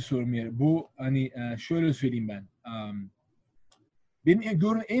güzel bir soru Mir. Bu hani şöyle söyleyeyim ben. Benim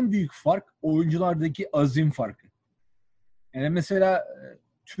gördüğüm en büyük fark oyunculardaki azim farkı. Yani mesela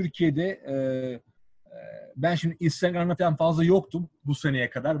Türkiye'de ben şimdi Instagram'da falan fazla yoktum bu seneye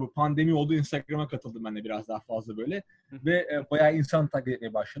kadar. Bu pandemi oldu, Instagram'a katıldım ben de biraz daha fazla böyle. Ve bayağı insan takip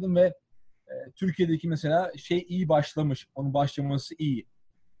etmeye başladım ve Türkiye'deki mesela iyi başlamış. Onun başlaması iyi.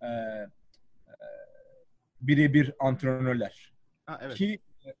 Birebir antrenörler. Evet.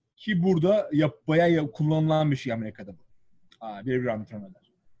 Ki burada bayağı kullanılan bir şey Amerika'da bu. Birebir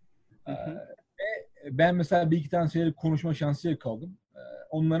antrenörler. Ben mesela bir iki tane şeyleri konuşma şansı yakaladım.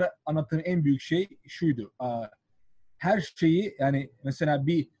 Onlara anlattığım en büyük şey şuydu. Her şeyi yani mesela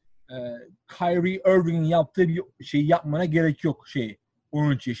bir Kyrie Irving'in yaptığı bir şeyi yapmana gerek yok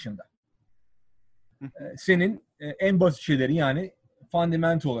 13 yaşında. Senin en basit şeyleri yani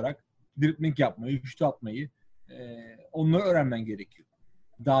fundamental olarak dribbling yapmayı, şut atmayı onları öğrenmen gerekiyor.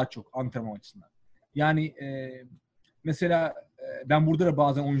 Daha çok antrenman açısından. Yani mesela ben burada da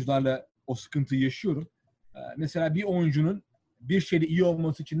bazen oyuncularla o sıkıntıyı yaşıyorum. Mesela bir oyuncunun bir şeyde iyi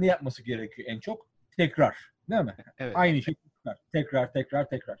olması için ne yapması gerekiyor en çok? Tekrar. Değil mi? Evet. Aynı şey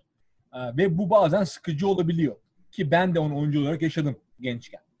tekrar. Ve bu bazen sıkıcı olabiliyor. Ki ben de onu oyuncu olarak yaşadım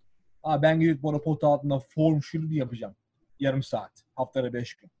gençken. Ben gidip bana pota altında form şunu yapacağım. Yarım saat. Haftada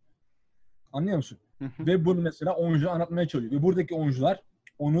 5 gün. Anlıyor musun? Ve bunu mesela oyuncu anlatmaya çalışıyor. Ve buradaki oyuncular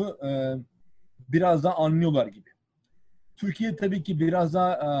onu biraz daha anlıyorlar gibi. Türkiye tabii ki biraz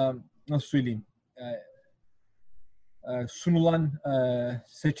daha nasıl söyleyeyim sunulan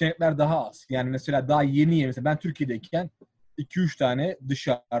seçenekler daha az. Yani mesela daha yeni mesela ben Türkiye'deyken 2-3 tane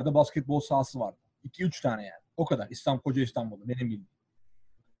dışarıda basketbol sahası vardı. 2-3 tane yani. O kadar. Koca İstanbul'da benim bildiğim.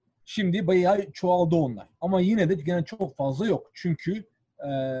 Şimdi bayağı çoğaldı onlar. Ama yine de gene çok fazla yok. Çünkü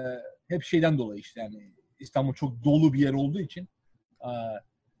hep şeyden dolayı işte yani İstanbul çok dolu bir yer olduğu için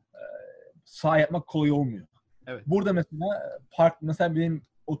saha yapmak kolay olmuyor. Evet. Burada mesela benim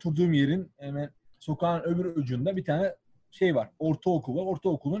oturduğum yerin hemen sokağın öbür ucunda bir tane var. Ortaokul var.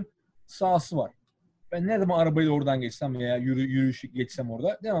 Ortaokulun sahası var. Ben ne zaman arabayla oradan geçsem veya yürüyüş geçsem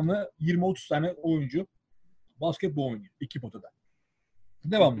orada devamlı 20-30 tane oyuncu basketbol oynuyor. 2 potada.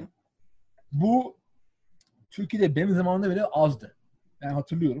 Devamlı. Bu Türkiye'de benim zamanımda bile azdı. Ben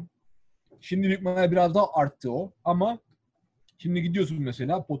hatırlıyorum. Şimdi büyük ihtimalle biraz daha arttı o. Ama şimdi gidiyorsun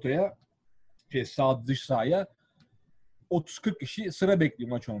mesela potaya dış sahaya 30-40 kişi sıra bekliyor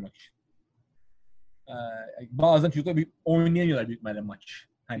maç oynamak için. Bazen çocuklar oynayamıyorlar büyük ihtimalle maç.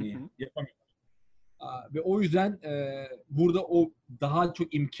 Hani yapamıyorlar. Ve o yüzden burada o daha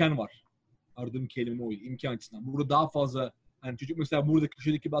çok imkan var. Aradığım kelime oydu. İmkan açısından. Burada daha fazla hani çocuk mesela burada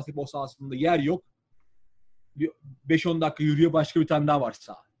köşedeki basketbol sahasında yer yok. 5-10 dakika yürüyor başka bir tane daha var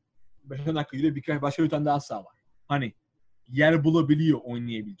saha. 5-10 dakika yürüyor başka bir tane daha saha var. Hani yer bulabiliyor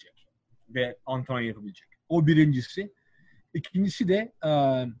oynayabilecek ve antrenman yapabilecek. O birincisi. İkincisi de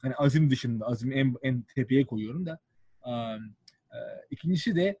hani azim dışında, azim en tepeye koyuyorum da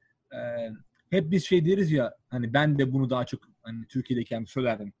ikincisi de hep biz deriz ya hani ben de bunu daha çok hani Türkiye'deyken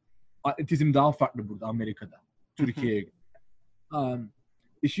söylerdim. Atletizm daha farklı burada Amerika'da. Türkiye'ye göre.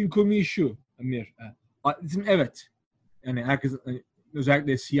 İşin komiği şu Amir. Atletizm evet. Yani herkes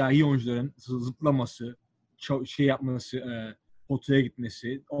özellikle siyahi oyuncuların zıplaması, yapması, potaya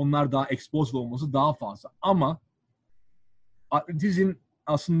gitmesi, onlar daha expose olması daha fazla. Ama atletizm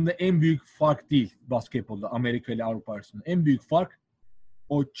aslında en büyük fark değil basketbolda Amerika ile Avrupa arasında. En büyük fark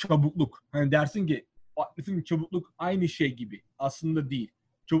o çabukluk. Hani dersin ki atletizm çabukluk aynı şey gibi. Aslında değil.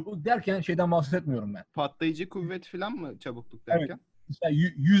 Çabukluk derken şeyden bahsetmiyorum ben. Patlayıcı kuvvet falan mı çabukluk derken? Evet. Mesela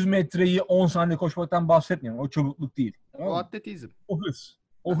 100 metreyi 10 saniye koşmaktan bahsetmiyorum. O çabukluk değil. Tamam o mı? atletizm. O hız.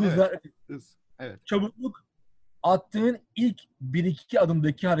 O hızlar. Evet. Hız. Evet. Çabukluk attığın ilk 1-2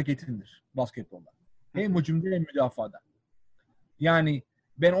 adımdaki hareketindir basketbolda. Hem hücumda hem müdafada. Yani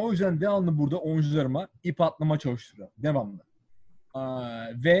ben o yüzden devamlı burada oyuncularıma ip atlama çalıştırıyorum. Devamlı.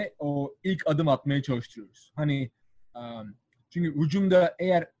 Ve o ilk adım atmaya çalıştırıyoruz. Hani çünkü hücumda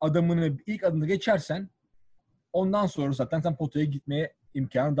eğer ilk adımda geçersen ondan sonra zaten sen potaya gitmeye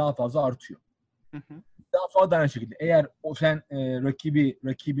imkanı daha fazla artıyor. Daha fazla aynı şekilde. Eğer sen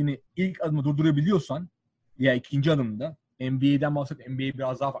rakibini ilk adımda durdurabiliyorsan veya ikinci adımda NBA'den bahsediyorum. NBA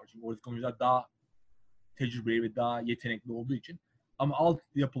biraz daha farklı. Çünkü oradaki oyuncular daha tecrübeli ve daha yetenekli olduğu için. Ama alt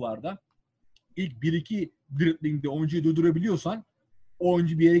yapılarda ilk 1-2 dribbling'de oyuncuyu durdurabiliyorsan o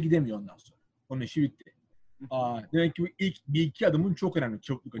oyuncu bir yere gidemiyor ondan sonra. Onun işi bitti. Demek ki bu ilk bir iki adımın çok önemli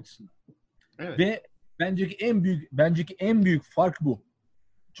çabukluk açısından. Evet. Ve bence en büyük fark bu.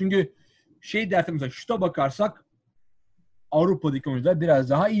 Çünkü dersen mesela şuta bakarsak Avrupa'daki oyuncular biraz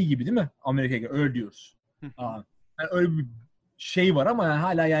daha iyi gibi değil mi? Amerika'ya göre öyle diyoruz. Yani öyle bir şey var ama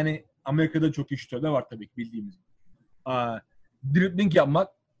hala yani Amerika'da çok iyi şutörler var tabii ki bildiğimiz. Dribbling yapmak,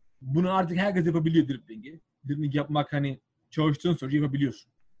 bunu artık herkes yapabiliyor dribbling'i. Dribbling yapmak hani çalıştığın sürece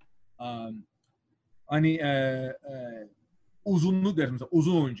yapabiliyorsun. Hani uzunluk dersin mesela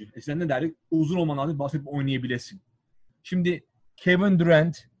uzun oyuncu. Eskiden ne derdik? Uzun olman lazım basketbol oynayabilesin. Şimdi Kevin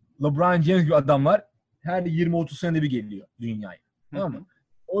Durant, LeBron James gibi adamlar her 20-30 senede bir geliyor dünyaya. Tamam mı?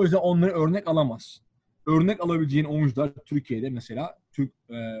 O yüzden onları örnek alamaz. Örnek alabileceğin oyuncular Türkiye'de mesela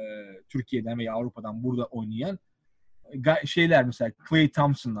Türkiye'den veya Avrupa'dan burada oynayan şeyler mesela Klay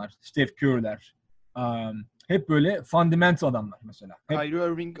Thompson'lar, Steph Curry'ler hep böyle fundamental adamlar mesela.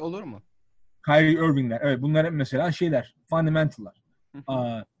 Kyrie Irving olur mu? Kyrie Irving'ler. Evet bunlar hep mesela fundamental'lar.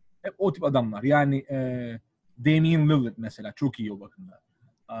 Hep o tip adamlar. Yani Damian Lillard mesela çok iyi o bakımda.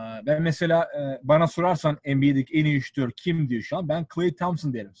 Ben mesela bana sorarsan NBA'deki en iyi şutör kim diyor şu an? Ben Klay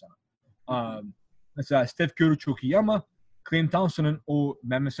Thompson derim sana. Mesela Steph Curry çok iyi ama Klay Thompson'ın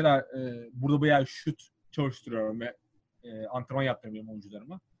ben mesela burada bayağı şut çalıştırıyorum ve antrenman yaptırıyorum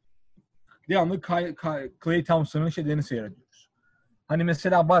oyuncularıma. Devamlı Klay Thompson'ın şeylerini seyrediyoruz. Hani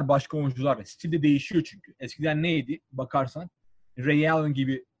mesela var başka oyuncular. Stil de değişiyor çünkü. Eskiden neydi? Bakarsan Ray Allen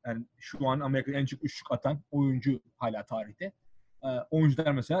gibi yani şu an Amerika'da en çok üçlük atan oyuncu hala tarihte.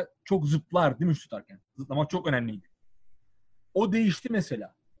 Oyuncular mesela çok zıplar değil mi şut tutarken? Zıplamak çok önemliydi. O değişti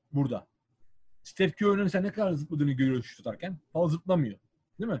mesela burada. Steph Curry'nin sen ne kadar zıpladığını görüyoruz şut tutarken. Fazla zıplamıyor.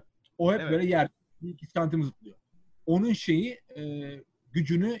 Değil mi? O hep böyle yer. 2 santim zıplıyor. Onun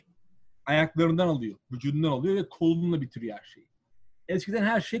gücünü ayaklarından alıyor. Vücudundan alıyor ve kolunla bitiriyor her şeyi. Eskiden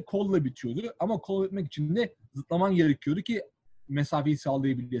her şey kolla bitiyordu ama kol bitmek için de zıplaman gerekiyordu ki mesafeyi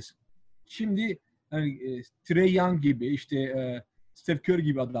sağlayabilesin. Şimdi hani Trey Young gibi Steph Curry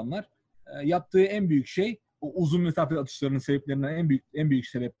gibi adamlar yaptığı en büyük şey o uzun mesafe atışlarının sebeplerinden en büyük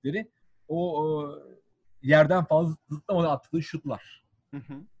sebepleri o yerden fazla zıplamadan attığı şutlar.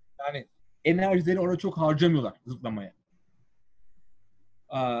 Yani enerjileri orada çok harcamıyorlar zıplamaya.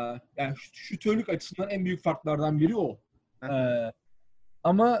 Yani şutörlük açısından en büyük farklardan biri o.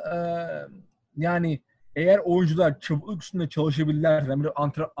 Ama yani eğer oyuncular çabukluk üstünde çalışabilirlerse ben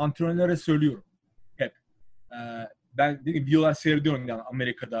antrenörlere söylüyorum hep. Ben videolar seyrediyorum yani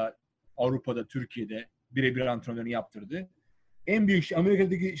Amerika'da, Avrupa'da, Türkiye'de birebir antrenörün yaptırdığı. En büyük şey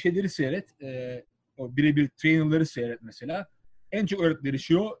Amerika'daki şeyleri seyret. O birebir trainerları seyret mesela. En çok öğrettikleri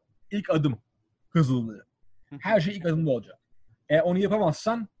şey o ilk adım hızlılığı. Her şey ilk adımda olacak. Onu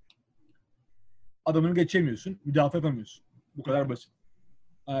yapamazsan adamını geçemiyorsun, müdafaa yapamıyorsun. Bu kadar basit.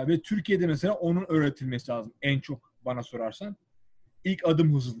 Ve Türkiye'de mesela onun öğretilmesi lazım en çok bana sorarsan. İlk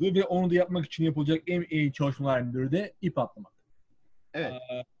adım hızlılığı ve onu da yapmak için yapılacak en iyi çalışmalardan biri de ip atlamak. Evet.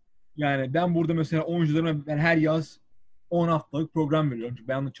 Yani ben burada mesela oyuncularıma ben her yaz 10 haftalık program veriyorum. Çünkü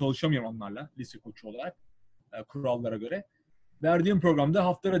ben çalışamıyorum onlarla lise koçu olarak kurallara göre. Verdiğim programda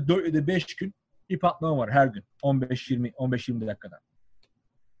haftada 4 ya da 5 gün ip atlama var her gün. 15-20 dakikadan.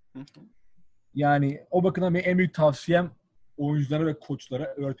 Yani o bakımdan benim en büyük tavsiyem oyunculara ve koçlara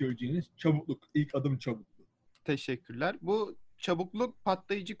öğretebileceğiniz çabukluk. İlk adım çabukluk. Teşekkürler. Bu çabukluk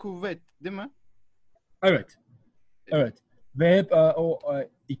patlayıcı kuvvet değil mi? Evet. Evet. Ve hep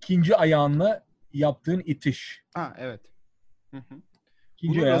ikinci ayağınla yaptığın itiş. Evet.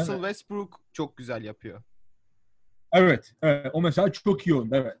 İkinci Bunu ayağın, Russell Westbrook çok güzel yapıyor. Evet. O mesela çok iyi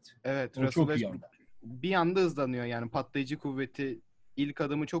oyunda. Evet. Evet. O Russell çok iyi Westbrook oyunda. bir anda hızlanıyor yani patlayıcı kuvveti ilk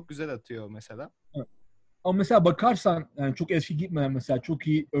adımı çok güzel atıyor mesela. Evet. Ama mesela bakarsan yani çok eski gitmeden mesela çok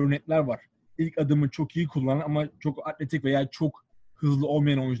iyi örnekler var. İlk adımı çok iyi kullanan ama çok atletik veya çok hızlı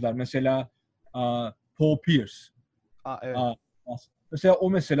olmayan oyuncular. Mesela Paul Pierce. Evet. Mesela o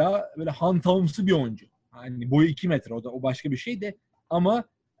mesela böyle hantalımsı bir oyuncu. Yani boyu 2 metre o başka bir şey de ama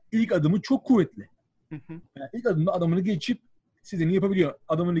ilk adımı çok kuvvetli. Yani ilk adımda adamını geçip sizini yapabiliyor.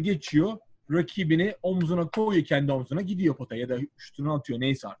 Adamını geçiyor, rakibini omzuna koyuyor kendi omzuna gidiyor potaya ya da şutunu atıyor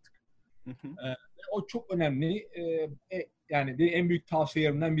neyse artık. O çok önemli. Yani en büyük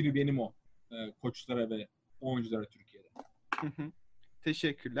tavsiyelerimden biri benim o. Koçlara ve oyunculara Türkiye'de.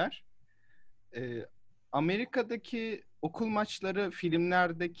 Teşekkürler. Amerika'daki okul maçları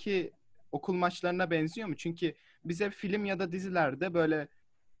filmlerdeki okul maçlarına benziyor mu? Çünkü bize film ya da dizilerde böyle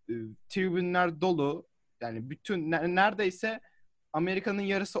tribünler dolu. Yani bütün neredeyse Amerika'nın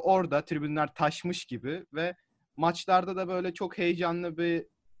yarısı orada. Tribünler taşmış gibi ve maçlarda da böyle çok heyecanlı bir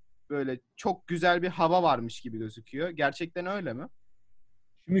böyle çok güzel bir hava varmış gibi gözüküyor. Gerçekten öyle mi?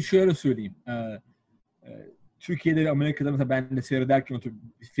 Şimdi şöyle söyleyeyim. Türkiye'de ve Amerika'da mesela ben de seyrederken o tür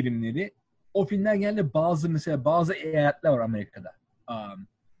filmleri, o filmler genelde bazı eyaletler var Amerika'da.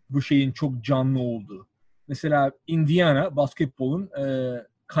 Bu şeyin çok canlı olduğu. Mesela Indiana basketbolun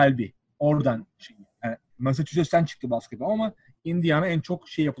kalbi. Oradan yani Massachusetts'ten çıktı basketbol ama Indiana en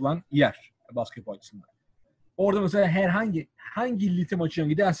çok yapılan yer basketbol açısından. Orada mesela hangi lite maçına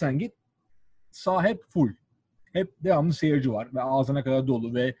gidersen git, saha hep full. Hep devamlı seyirci var ve ağzına kadar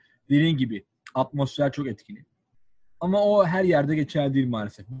dolu ve dediğin gibi atmosfer çok etkili. Ama o her yerde geçerli değil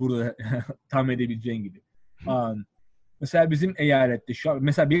maalesef. Burada tahmin edebileceğin gibi. Mesela bizim eyalette şu an,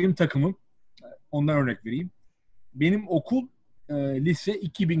 mesela benim takımım, ondan örnek vereyim. Benim okul lise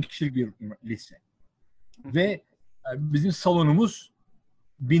 2000 kişilik bir lise. Ve bizim salonumuz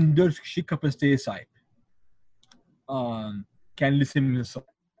 1400 kişi kapasiteye sahip. Kendi lisemizin salonu.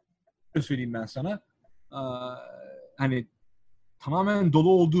 Söyleyeyim ben sana. Hani tamamen dolu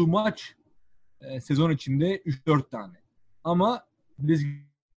olduğu maç sezon içinde 3-4 tane. Ama biz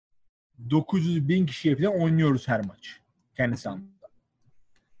 900.000 kişiye falan oynuyoruz her maç. Kendi sahamızda.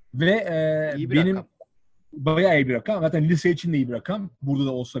 Ve benim rakam. Bayağı iyi bir rakam. Zaten lise için de iyi bir rakam. Burada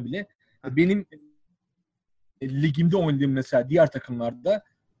da olsa bile. Benim ligimde oynadığım mesela diğer takımlarda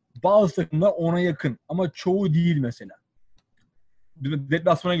bazı takımlar ona yakın. Ama çoğu değil mesela.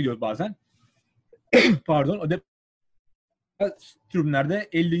 Deplasmana gidiyoruz bazen. Pardon. O tribünlerde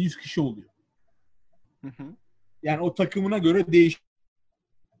 50-100 kişi oluyor. Yani o takımına göre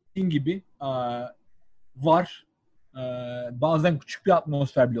değiştiğin gibi var. Bazen küçük bir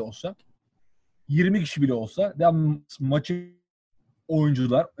atmosfer bile olsa, 20 kişi bile olsa, maçı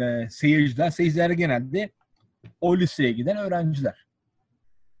oyuncular, seyirciler genelde o liseye giden öğrenciler.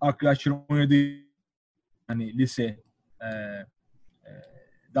 Arkadaşlarım oynadığı hani lise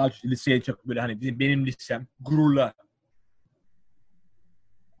daha çok liseye çok böyle hani benim lisem gururla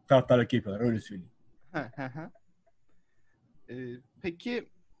taraftarlık yapıyorlar, öyle söyleyeyim. Peki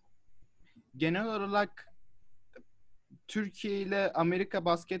genel olarak Türkiye ile Amerika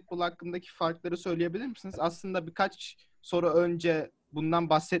basketbol hakkındaki farkları söyleyebilir misiniz? Aslında birkaç soru önce bundan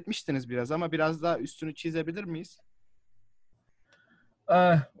bahsetmiştiniz biraz ama biraz daha üstünü çizebilir miyiz?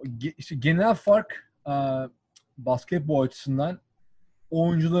 İşte genel fark basketbol açısından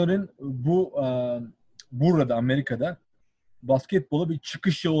oyuncuların burada Amerika'da basketbola bir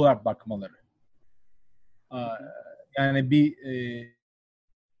çıkış yolu olarak bakmaları. Yani bir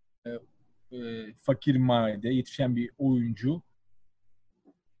fakir mahallede yetişen bir oyuncu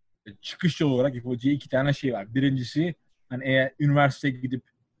çıkış yolu olarak yapabileceği 2 tane şey var. Birincisi hani eğer üniversiteye gidip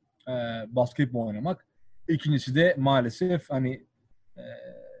basketbol oynamak. İkincisi de maalesef hani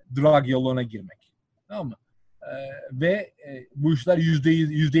drug yoluna girmek. Tamam mı? Ve bu işler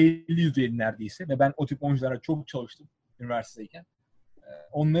 %50 neredeyse ve ben o tip oyunculara çok çalıştım üniversitedeyken.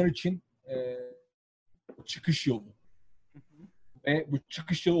 Onlar için çıkış yolu. Ve bu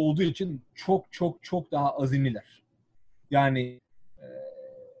çıkış yolu olduğu için çok daha azimliler. Yani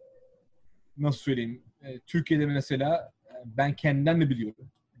nasıl söyleyeyim? Türkiye'de mesela ben kendimden de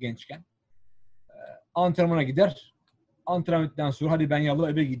biliyorum gençken. Antrenmana gider. Antrenmandan sonra hadi ben yallah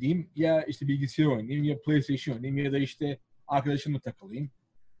eve gideyim. Ya işte bilgisayar oynayayım ya PlayStation oynayayım ya da işte arkadaşımla takılayım.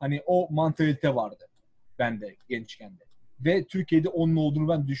 Hani o mantalite vardı bende gençken de. Ve Türkiye'de onun olduğunu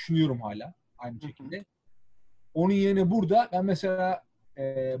ben düşünüyorum hala aynı şekilde. Onun yerine burada ben mesela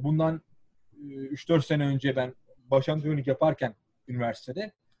bundan 3-4 sene önce ben baş antrenörlük yaparken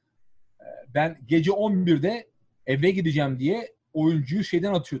üniversitede ben gece 11'de eve gideceğim diye oyuncuyu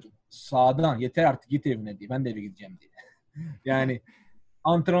şeyden atıyordum. Sağdan yeter artık git evine diye. Ben de eve gideceğim diye. Yani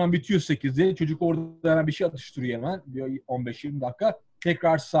antrenman bitiyor 8'de. Çocuk orada hemen bir şey atıştırıyor hemen. 15-20 dakika.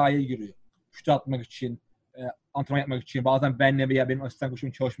 Tekrar sahaya giriyor. Şut atmak için, antrenman yapmak için. Bazen benle veya benim asistan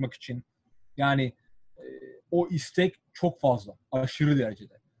koçum çalışmak için. Yani o istek çok fazla. Aşırı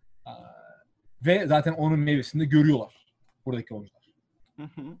derecede. Ve zaten onun meyvesini de görüyorlar. Buradaki oyuncular.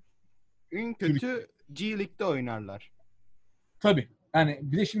 En kötü G League'de oynarlar. Tabii. Yani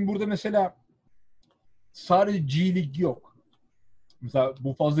bir de şimdi burada mesela sadece G League yok. Mesela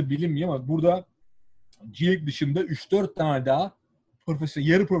bu fazla bilinmiyor ama burada G League dışında 3-4 tane daha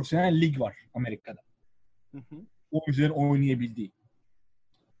yarı profesyonel lig var Amerika'da. Oyuncuların oynayabildiği.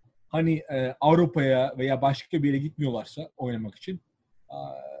 Hani Avrupa'ya veya başka bir yere gitmiyorlarsa oynamak için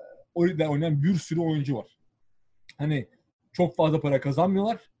o ligde oynayan bir sürü oyuncu var. Hani çok fazla para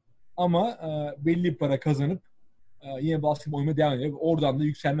kazanmıyorlar ama belli bir para kazanıp yine basketbol oynamaya devam ediyor. Oradan da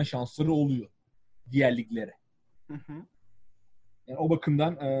yükselme şansları oluyor diğer liglere. Yani o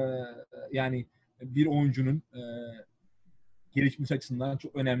bakımdan yani bir oyuncunun gelişmesi açısından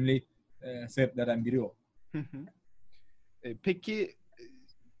çok önemli sebeplerden biri o. Peki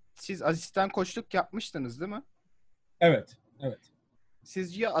siz asistan koçluk yapmıştınız değil mi? Evet, evet.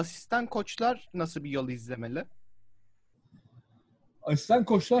 Sizce asistan koçlar nasıl bir yol izlemeli? Asistan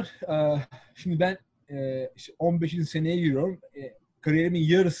koçlar, şimdi ben işte 15. seneye giriyorum. Kariyerimin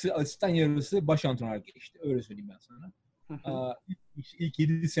yarısı asistan, yarısı baş antrenör geçti. Öyle söyleyeyim ben sana. Hı hı. İlk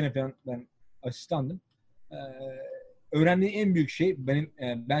 7 sene falan ben asistandım. Ee, Öğrendiğim en büyük şey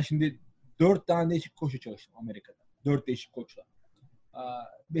ben şimdi 4 tane değişik koçla çalıştım Amerika'da. 4 değişik koçla.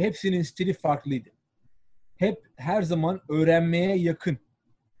 Ve hepsinin stili farklıydı. Her zaman öğrenmeye yakın,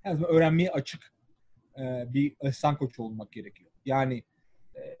 her zaman öğrenmeye açık bir asistan koçu olmak gerekiyor. Yani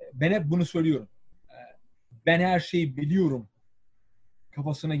ben hep bunu söylüyorum. Ben her şeyi biliyorum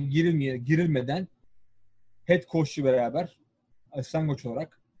kafasına girilmeden head coach'la beraber asistan koç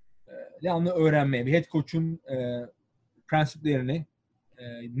olarak devamlı öğrenmeye, bir head coach'un prensiplerini,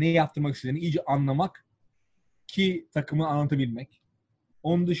 ne yaptırmak istediğini iyice anlamak ki takımı anlatabilmek.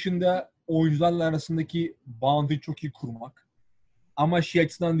 Onun dışında oyuncularla arasındaki bağlantıyı çok iyi kurmak. Ama şey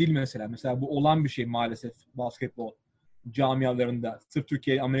açısından değil mesela. Mesela bu olan bir şey maalesef basketbol camialarında. Sırf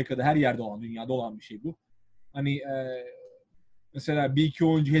Türkiye, Amerika'da her yerde olan, dünyada olan bir şey bu. Hani mesela bir iki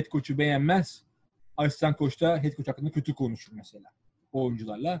oyuncu head coach'u beğenmez. Asistan koç da head coach hakkında kötü konuşur mesela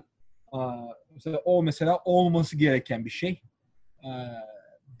oyuncularla. Mesela o olması gereken bir şey.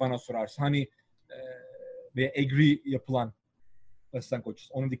 Bana sorarsa. Hani ve agree yapılan asistan koç.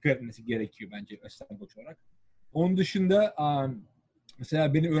 Ona dikkat etmesi gerekiyor bence asistan koç olarak. Onun dışında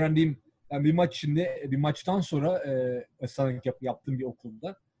mesela benim öğrendiğim bir maçtan sonra asistanlık yaptığım bir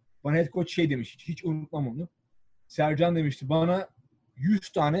okulda bana head coach şey demiş. Hiç unutmam onu. Sercan demişti bana 100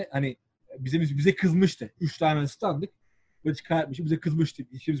 tane hani bize kızmıştı. 3 tane asistandık. Böyle çıkartmıştı. Bize kızmıştı.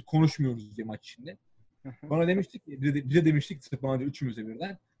 Hiç konuşmuyoruz diye maç içinde. Hı hı. Bana demiştik bize demiştik sırf bana da üçümüze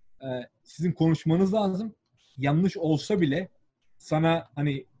birden sizin konuşmanız lazım. Yanlış olsa bile sana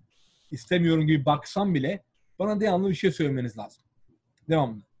hani istemiyorum gibi baksam bile bana devamlı bir şey söylemeniz lazım.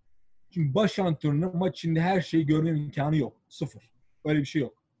 Devamlı. Çünkü baş antrenörün maç içinde her şeyi görme imkanı yok. Sıfır. Öyle bir şey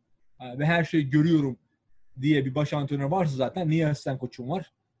yok. Ve her şeyi görüyorum diye bir baş antrenör varsa zaten niye asistan koçum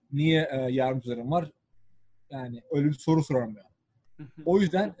var? Niye yardımcılarım var? Yani öyle bir soru sorarım ben. Hı hı. O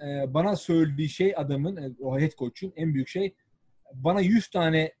yüzden bana söylediği şey adamın, o head coach'un en büyük şey bana 100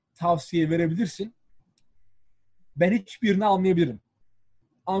 tane tavsiye verebilirsin. Ben hiçbirini almayabilirim.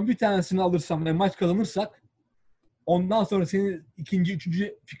 Ama bir tanesini alırsam ve maç kazanırsak ondan sonra senin ikinci,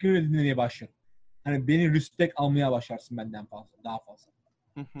 üçüncü fikrini dinlemeye başlar. Hani beni respect almaya başlarsın benden fazla, daha fazla.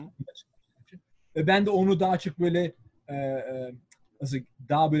 Hı hı. Ve ben de onu daha çok böyle nasıl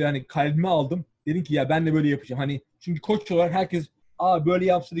daha böyle hani kalbime aldım. Dedim ki ya ben de böyle yapacağım. Hani çünkü koç olarak herkes böyle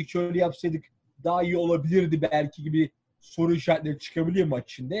yapsaydık, şöyle yapsaydık daha iyi olabilirdi belki gibi soru işaretleri çıkabiliyor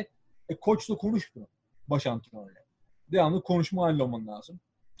maç içinde. Koçla konuşmuyor baş antrenörle. Devamlı konuşma halinde olman lazım.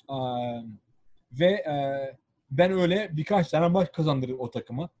 Ve ben öyle birkaç tane maç kazandırdım o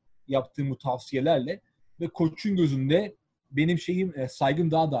takıma yaptığım bu tavsiyelerle ve koçun gözünde benim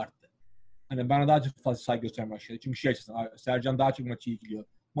saygım daha da arttı. Hani bana daha çok fazla saygı göstermeye başladı. Çünkü şey açısından Sercan daha çok maçı iyi gidiyor.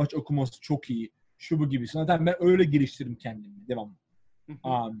 Maç okuması çok iyi. Şu bu gibi. Zaten ben öyle geliştirdim kendimi devamlı. Hı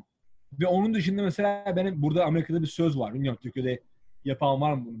hı. Ve onun dışında mesela benim burada Amerika'da bir söz var. Bilmiyorum Türkiye'de yapan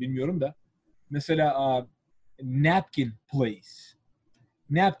var mı bunu bilmiyorum da. Mesela napkin plays.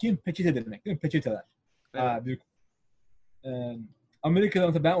 Napkin peçete demek değil mi? Peçeteler. Evet. Amerika'da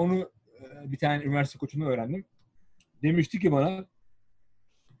mesela ben onu bir tane üniversite koçundan öğrendim. Demişti ki bana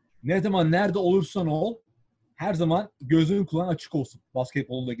ne zaman nerede olursan ol her zaman gözün kulağın açık olsun.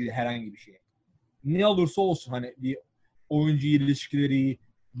 Basketbolla ilgili herhangi bir şeye. Ne olursa olsun hani bir oyuncu ilişkileri,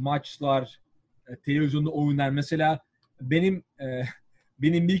 maçlar, televizyonda oyunlar. Mesela benim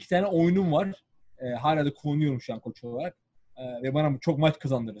benim bir iki tane oyunum var. Hala da kullanıyorum şu an koç olarak. Ve bana çok maç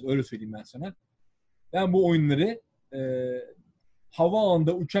kazandırır. Öyle söyleyeyim ben sana. Ben bu oyunları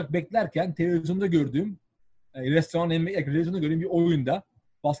havaalanında uçak beklerken televizyonda gördüğüm televizyonda gördüğüm bir oyunda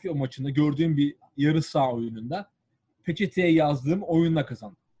basketbol maçında gördüğüm bir yarı saha oyununda peçeteye yazdığım oyunla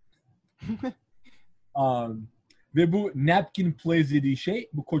kazandım. Ve bu napkin plays dediği şey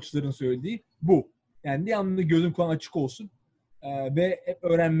bu koçların söylediği bu. Yani devamlı gözün kulağın açık olsun ve hep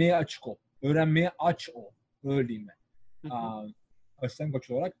öğrenmeye açık ol. Öğrenmeye aç ol. Öyle diyeyim ben. Hı hı. Asistan koç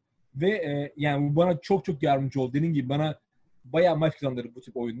olarak. Ve yani bu bana çok çok yardımcı oldu. Dediğim gibi bana bayağı maç kazandırır bu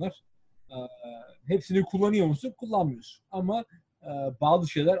tip oyunlar. Hepsini kullanıyor musun? Kullanmıyorsun. Ama bazı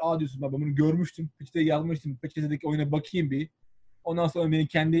şeyler diyorsun ben bunu görmüştüm. Peçeteye yazmıştım. Peçetedeki oyuna bakayım bir. Ondan sonra beni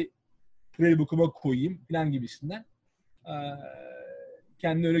kendi playbook'uma koyayım falan gibisinden.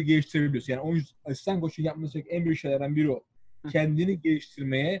 Kendini öyle geliştirebiliyorsun. Yani oyuncu asistan koçun yapması en büyük şeylerden biri o. Kendini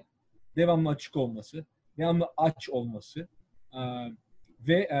geliştirmeye devamlı açık olması, devamlı aç olması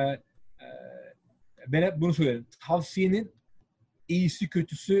Ve ben hep bunu söylerim. Tavsiyenin iyisi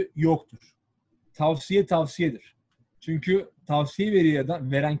kötüsü yoktur. Tavsiye tavsiyedir. Çünkü tavsiye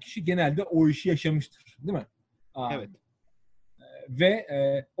veren kişi genelde o işi yaşamıştır. Değil mi? Evet. Ve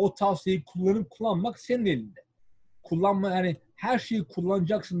o tavsiyeyi kullanmak senin elinde. Yani her şeyi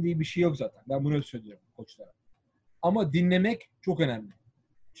kullanacaksın diye bir şey yok zaten. Ben bunu söylüyorum koçlara. Ama dinlemek çok önemli.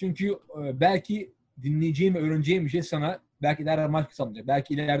 Çünkü belki dinleyeceğim ve öğreneceğim bir şey sana belki ileride maç kazandıracak.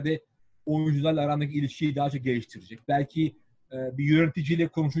 Belki ileride oyuncularla arandaki ilişkiyi daha çok geliştirecek. Belki bir yöneticiyle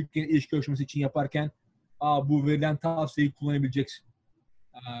konuşurken, ilişki görüşmesi için yaparken bu verilen tavsiyeyi kullanabileceksin.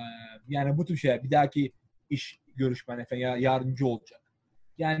 Yani bu tür şeyler bir dahaki iş görüşmene falan yardımcı olacak.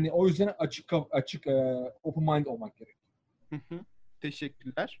 Yani o yüzden açık open mind olmak gerekiyor.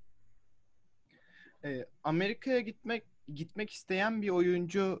 Teşekkürler. Amerika'ya gitmek isteyen bir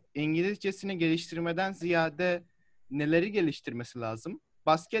oyuncu İngilizcesini geliştirmeden ziyade neleri geliştirmesi lazım?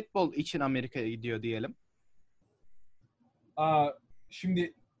 Basketbol için Amerika'ya gidiyor diyelim.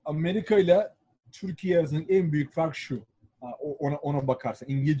 Şimdi Amerika ile Türkiye arasındaki en büyük fark şu. Ona bakarsan.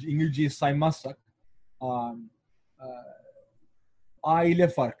 İngilizceyi saymazsak aile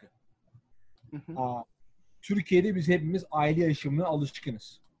farkı. Türkiye'de biz hepimiz aile yaşamına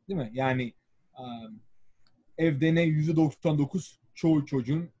alışkınız. Değil mi? Yani evde ne %99 çoğu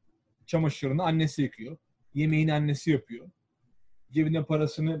çocuğun çamaşırını annesi yıkıyor. Yemeğini annesi yapıyor. Cebine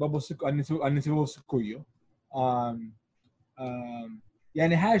parasını annesi babası koyuyor.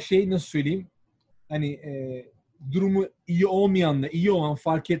 Yani her şey nasıl söyleyeyim hani durumu iyi olmayanla iyi olan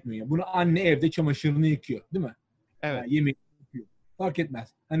fark etmiyor. Bunu anne evde çamaşırını yıkıyor. Değil mi? Evet. Yemeğini yapıyor. Fark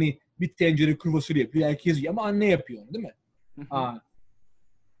etmez. Hani bir tencere kuru fasulye yapıyor. Herkes yiyor ama anne yapıyor onu değil mi?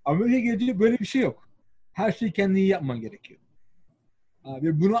 Amerika'ya gelince böyle bir şey yok. Her şeyi kendin yapman gerekiyor.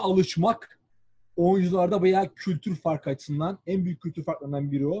 Ve buna alışmak oyuncularda bayağı kültür farkı açısından en büyük kültür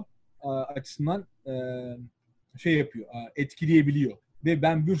farklarından biri o açısından şey yapıyor, etkileyebiliyor. Ve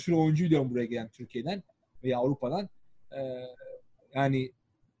ben bir sürü oyuncu biliyorum buraya gelen Türkiye'den veya Avrupa'dan yani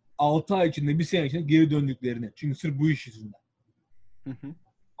 6 ay içinde, bir sene içinde geri döndüklerini. Çünkü sırf bu iş yüzünden.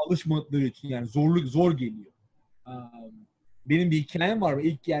 Alışmadıkları için yani zor geliyor. Benim bir hikayem var.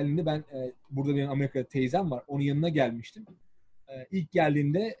 İlk geldiğinde ben burada benim Amerika'da teyzem var. Onun yanına gelmiştim. İlk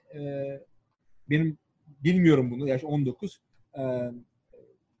geldiğinde benim bilmiyorum bunu. Yaş 19.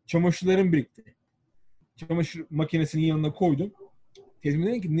 Çamaşırlarım birikti. Çamaşır makinesinin yanına koydum. Teyzem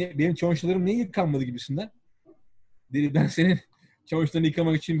dedi ki benim çamaşırlarım niye yıkanmadı gibisinden. Dedi ben senin çamaşırlarını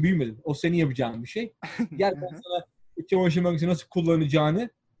yıkamak için büyümedim. O senin yapacağın bir şey. Gel ben sana çamaşır makinesini nasıl kullanacağını,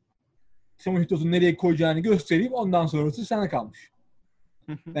 çamaşır tozunu nereye koyacağını göstereyim. Ondan sonrası sana kalmış.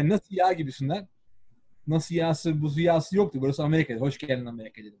 Yani nasıl yağ gibisinden. Nasıl yağsı, buzu yağsı yoktu. Burası Amerika'da. Hoş geldin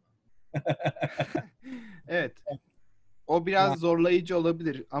Amerika dedim. Evet. O biraz zorlayıcı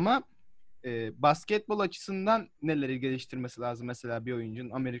olabilir ama basketbol açısından neleri geliştirmesi lazım mesela bir oyuncunun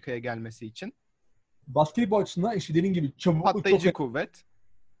Amerika'ya gelmesi için? Basketbol açısından işte dediğin gibi çabukluk Patlayıcı kuvvet.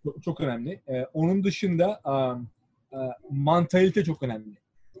 Çok önemli. Onun dışında mantalite çok önemli.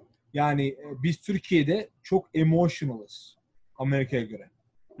 Yani biz Türkiye'de çok emotionalız Amerika'ya göre.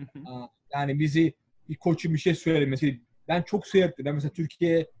 Yani bizi bir koçun bir şey söylemesi. Ben çok seyrettim. Ben mesela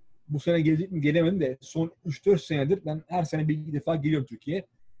Türkiye'ye bu sene gelecek mi gelemedim de son 3-4 senedir ben her sene bir defa geliyorum Türkiye'ye.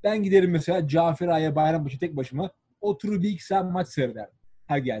 Ben giderim mesela Cafer Ağa'ya Bayrambaşı tek başıma oturur bir iki saat maç seyrederim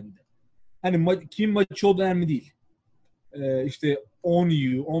her geldiğinde. Hani kimin maçı olduğu önemli değil. İşte 10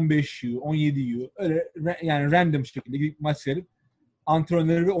 U, 15 U, 17 U öyle yani random şekilde gidip maç seyredip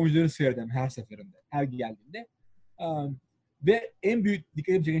antrenörleri ve oyuncuları seyrederim her seferinde, her geldiğinde. Ve en büyük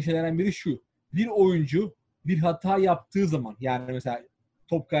dikkatimi çeken şeylerden biri şu. Bir oyuncu bir hata yaptığı zaman yani mesela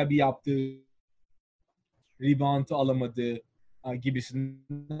top kaybı yaptığı, rebound'ı alamadığı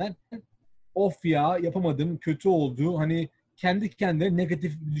gibisinden of ya yapamadım, kötü oldu. Hani kendi kendine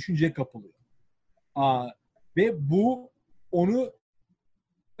negatif bir düşünceye kapılıyor. Ve bu onu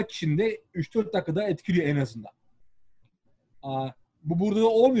maç içinde 3-4 dakikada etkiliyor en azından. Bu burada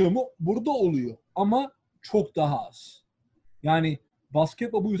olmuyor mu? Burada oluyor. Ama çok daha az. Yani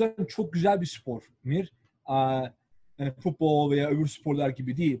basketbol bu yüzden çok güzel bir spor. Yani futbol veya öbür sporlar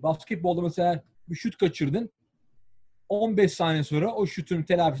gibi değil. Basketbolda mesela bir şut kaçırdın. 15 saniye sonra o şutun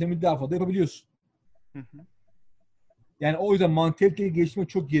telafisine müdafaa da yapabiliyorsun. Yani o yüzden mantaliteyi geliştirmek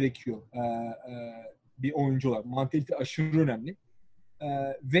çok gerekiyor bir oyuncu olarak. Mantalite aşırı önemli.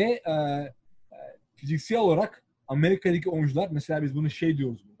 Ve fiziksel olarak Amerika'daki oyuncular mesela biz bunu şey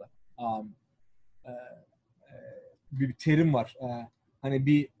diyoruz burada. Bir terim var. Hani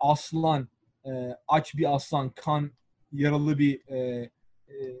bir aslan aç bir aslan kan yaralı bir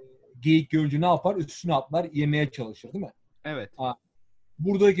geyik görünce ne yapar? Üstüne atlar yemeye çalışır değil mi? Evet.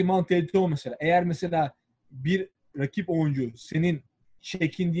 buradaki mantalite o mesela. Eğer mesela bir rakip oyuncu senin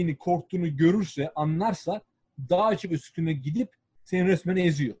çekindiğini, korktuğunu görürse, anlarsa daha açık üstüne gidip seni resmen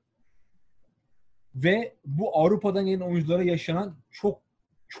eziyor. Ve bu Avrupa'dan gelen oyunculara yaşanan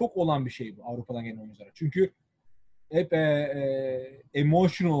çok olan bir şey bu Avrupa'dan gelen oyunculara. Çünkü hep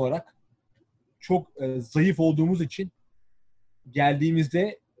emotional olarak çok zayıf olduğumuz için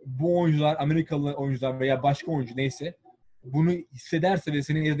geldiğimizde bu oyuncular, Amerikalı oyuncular veya başka oyuncu neyse bunu hissederse ve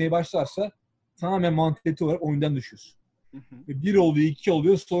seni ezmeye başlarsa tamamen mantalite olarak oyundan düşüyorsun. Bir oluyor, iki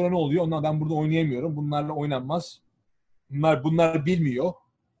oluyor, sonra ne oluyor? Onlar ben burada oynayamıyorum. Bunlarla oynanmaz. Bunlar bilmiyor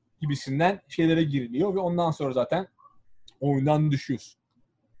gibisinden şeylere giriliyor ve ondan sonra zaten oyundan düşüyorsun.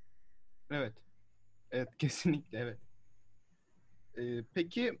 Evet. Evet, kesinlikle evet.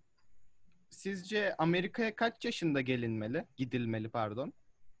 Peki sizce Amerika'ya kaç yaşında gidilmeli pardon?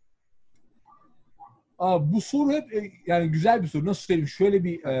 Bu soru hep yani güzel bir soru. Nasıl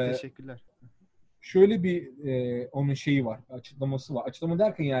söyleyeyim? Teşekkürler. Şöyle bir onun şeyi var, açıklaması var. Açıklama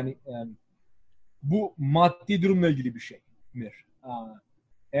derken yani bu maddi durumla ilgili bir şeydir.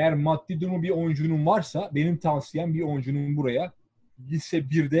 Eğer maddi durumu bir oyuncunun varsa benim tavsiyem bir oyuncunun buraya lise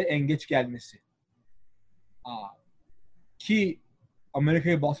 1'de en geç gelmesi. Ki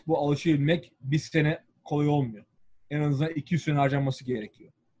Amerika'ya basketbol alışabilmek bir sene kolay olmuyor. En azından 200 sene harcanması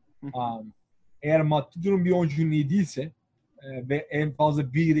gerekiyor. Eğer maddi durum bir oyuncunun iyi değilse ve en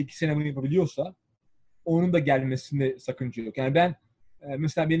fazla 1 ya da 2 sene bunu yapabiliyorsa onun da gelmesinde sakınca yok. Yani ben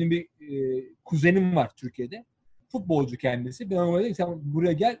mesela benim bir kuzenim var Türkiye'de. Futbolcu kendisi. Ben ona dedim sen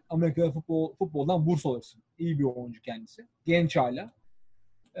buraya gel Amerika'da futboldan burs alırsın. İyi bir oyuncu kendisi. Genç hala.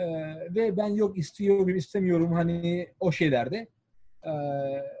 Ve ben yok istiyorum istemiyorum hani o şeylerde.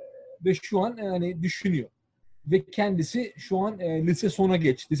 Ve şu an yani düşünüyor. Ve kendisi şu an lise sona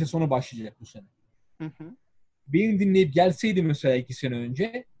geçti. Lise sona başlayacak bu sene. Beni dinleyip gelseydi mesela 2 sene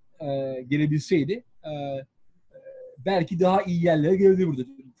önce gelebilseydi belki daha iyi yerlere gelebilir burada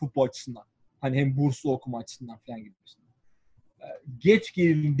futbol açısından. Hani hem burslu okuma açısından falan gibi. Geç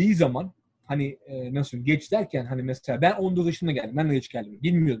gelindiği zaman hani nasıl geç derken hani mesela ben 19 yaşında geldim. Ben de geç geldim.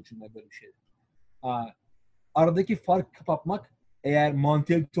 Bilmiyordum çünkü böyle bir şeydi. Aradaki fark kapatmak eğer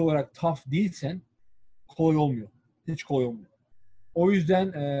mantalite olarak tough değilsen kolay olmuyor. Hiç kolay olmuyor. O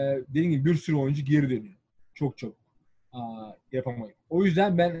yüzden dediğim gibi bir sürü oyuncu geri dönüyor. Çok yapamayız. O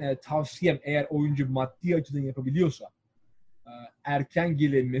yüzden ben tavsiyem eğer oyuncu maddi açıdan yapabiliyorsa erken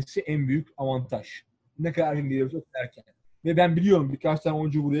gelinmesi en büyük avantaj. Ne kadar erken geliyorsa o kadar erken. Ve ben biliyorum birkaç tane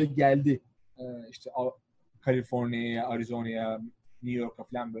oyuncu buraya geldi. İşte Kaliforniya'ya, Arizona'ya, New York'a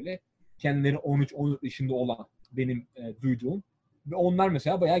falan böyle. Kendileri 13-14 yaşında olan benim duyduğum. Ve onlar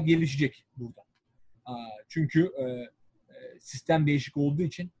mesela bayağı gelişecek burada. Çünkü sistem değişik olduğu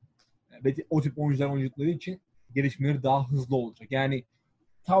için ve o tip oyuncuları için gelişmeleri daha hızlı olacak. Yani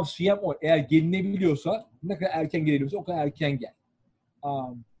tavsiyem o. Eğer gelinebiliyorsa ne kadar erken gelebiliyorsa o kadar erken gel.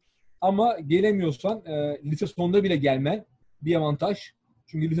 Ama gelemiyorsan lise sonunda bile gelmen bir avantaj.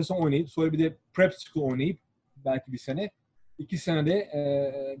 Çünkü lise son oynayıp sonra bir de prep school oynayıp belki bir sene 2 senede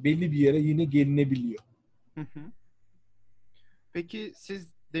belli bir yere yine gelinebiliyor. Peki siz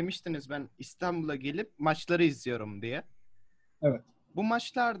demiştiniz ben İstanbul'a gelip maçları izliyorum diye. Evet.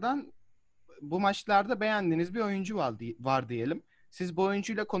 Bu maçlarda beğendiğiniz bir oyuncu var diyelim. Siz bu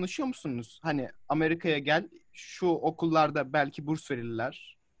oyuncuyla konuşuyor musunuz? Hani Amerika'ya gel, şu okullarda belki burs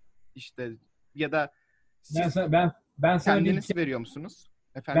verirler. İşte ya da siz Ben sana kendiniz veriyor musunuz?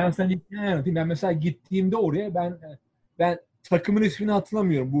 Efendim? Ben sana bir hikaye anlatayım. Ben mesela gittiğimde oraya ben takımın ismini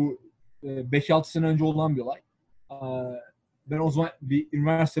hatırlamıyorum. Bu 5-6 sene önce olan bir olay. Ben o zaman bir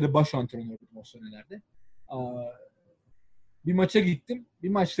üniversitede baş antrenörüydüm o senelerde. Bir maça gittim. Bir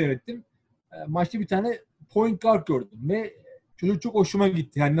maç seyrettim. Maçta bir tane point guard gördüm ve çocuk çok hoşuma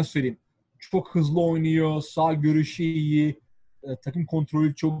gitti. Yani nasıl söyleyeyim? Çok hızlı oynuyor. Sağ görüşü iyi. Takım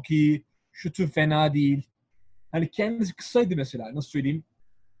kontrolü çok iyi. Şutu fena değil. Hani kendisi kısaydı mesela. Nasıl söyleyeyim?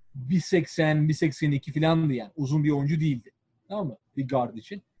 1.80, 1.82 falandı yani. Uzun bir oyuncu değildi. Tamam mı? Bir guard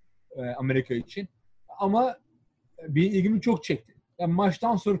için. Amerika için. Ama benim ilgimi çok çekti. Yani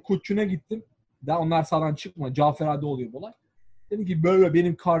maçtan sonra koçuna gittim. Daha onlar sahadan çıkma. Caferade oluyor bu olay. Dedim ki böyle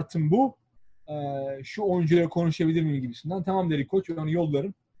benim kartım bu. Şu oyuncuyla konuşabilir miyim gibisinden. Tamam dedi koç. Ben onu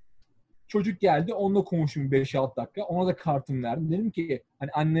yollarım. Çocuk geldi. Onunla konuştum 5-6 dakika. Ona da kartımı verdim. Dedim ki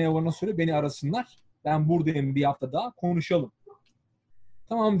hani anneye bana söyle beni arasınlar. Ben buradayım bir hafta daha konuşalım.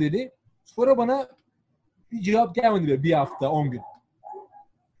 Tamam dedi. Sonra bana bir cevap gelmedi bir hafta 10 gün.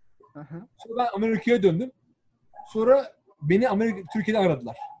 Sonra ben Amerika'ya döndüm. Sonra beni Türkiye'de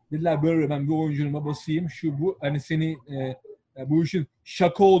aradılar. Dediler böyle ben bir oyuncunun babasıyım. Şu bu hani seni bu işin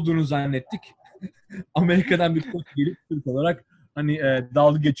şaka olduğunu zannettik. Amerika'dan bir koç gelip Türk olarak Hani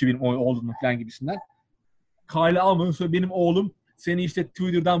dalga geçiyor benim oğlumla falan gibisinden. Kale almadın, sonra benim oğlum seni işte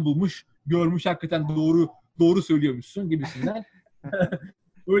Twitter'dan bulmuş, görmüş, hakikaten doğru söylüyormuşsun gibisinden.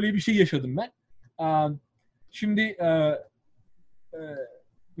 Öyle bir şey yaşadım ben. Şimdi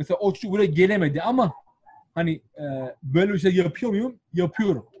mesela o çocuk buraya gelemedi ama hani böyle bir şey yapıyor muyum?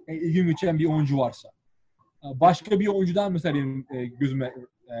 Yapıyorum. İlgimi geçen bir oyuncu varsa. Başka bir oyuncudan mesela benim gözüme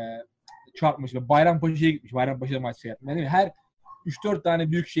çarpmış. Bayrampaşa'ya gitmiş. Bayrampaşa'da maç seyretmeye. Yani her 3-4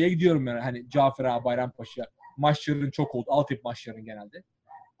 tane büyük şeye gidiyorum yani. Hani Cafer Ağa, Bayrampaşa. Maçların çok oldu. Altyapı maçların genelde.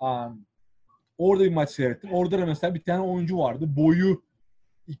 Orada bir maç seyrettim. Orada da mesela bir tane oyuncu vardı. Boyu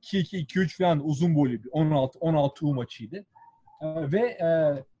 2-2-2-3 falan, uzun boylu bir 16 maçıydı. Ve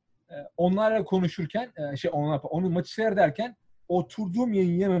onlarla konuşurken onun maçı seyrederken oturduğum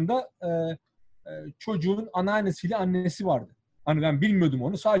yerin yanında çocuğun anneannesiyle annesi vardı. Hani ben bilmiyordum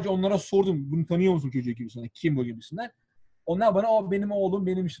onu. Sadece onlara sordum. Bunu tanıyor musun çocuğu gibisinden? Kim bu gibisinden. Onlar bana o benim oğlum,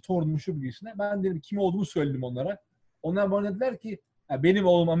 benim işte torunum şu gibisinden. Ben dedim kim olduğumu söyledim onlara. Onlar bana dediler ki benim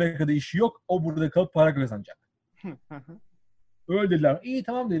oğlum Amerika'da işi yok. O burada kalıp para kazanacak. Öyle dediler. İyi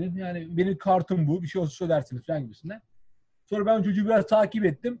tamam dedim. Yani benim kartım bu. Bir şey olsa söylersiniz falan gibisinden. Sonra ben çocuğu biraz takip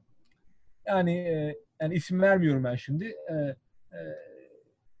ettim. Yani isim vermiyorum ben şimdi.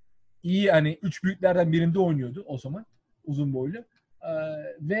 İyi hani 3 büyüklerden birinde oynuyordu o zaman. Uzun boylu.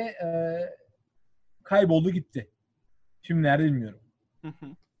 Ve kayboldu gitti. Şimdi nerede bilmiyorum.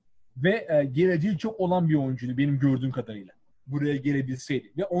 Ve geleceği çok olan bir oyuncuydu benim gördüğüm kadarıyla. Buraya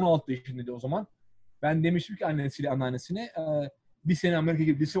gelebilseydi. Ve 16 yaşındaydı o zaman. Ben demiştim ki annesiyle anneannesine bir sene Amerika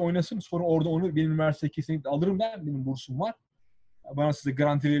gibi lise oynasın. Sonra orada onu benim üniversiteye kesinlikle alırım ben. Benim bursum var. Bana size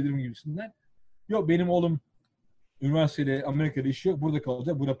garanti verebilirim gibisinden. Yok benim oğlum üniversitede Amerika'da işi yok. Burada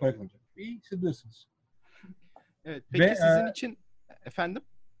kalacak. Burada para kazanacak. İyi siz bilirsiniz. Evet. Peki sizin için efendim?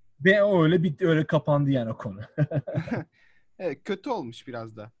 Ve o öyle bitti. Öyle kapandı yani o konu. Evet, kötü olmuş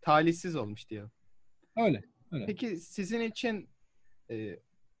biraz da. Talihsiz olmuş diyelim. Öyle. Peki sizin için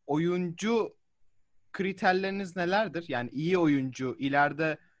oyuncu kriterleriniz nelerdir? Yani iyi oyuncu,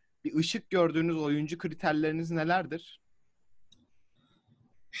 ileride bir ışık gördüğünüz oyuncu kriterleriniz nelerdir?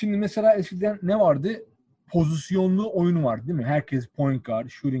 Şimdi mesela eskiden ne vardı? Pozisyonlu oyun vardı değil mi? Herkes point guard,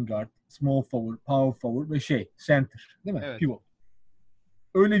 shooting guard, small forward, power forward ve center değil mi? Evet. Pivot.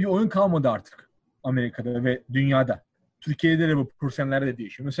 Öyle bir oyun kalmadı artık Amerika'da ve dünyada. Türkiye'de de bu profesyonellerde de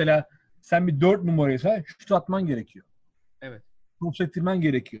değişiyor. Mesela sen bir 4 numaraysa şut atman gerekiyor. Evet. Top sektirmen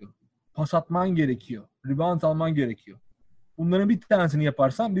gerekiyor. Pas atman gerekiyor. Rebound alman gerekiyor. Bunların bir tanesini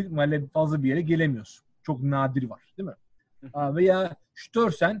yaparsan büyük ihtimalle fazla bir yere gelemiyorsun. Çok nadir var değil mi? Veya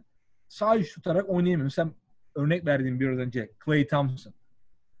şutörsen sadece tutarak oynayamıyorsun. Mesela örnek verdiğim biraz önce Klay Thompson.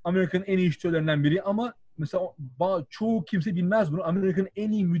 Amerika'nın en iyi şutörlerinden biri ama mesela çoğu kimse bilmez bunu. Amerika'nın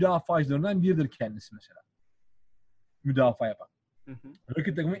en iyi müdafacılarından biridir kendisi mesela. Müdafaa yapan.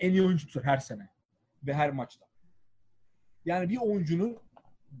 Rakip takımın en iyi oyuncusudur her sene. Ve her maçta. Yani bir oyuncunun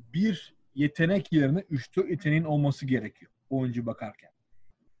bir yetenek yerine 3-4 yeteneğin olması gerekiyor. Oyuncu bakarken.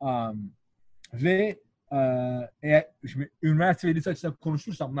 Ve eğer şimdi üniversite ve lise açısından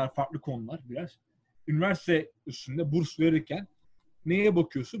konuşursam bunlar farklı konular biraz. Üniversite üstünde burs verirken neye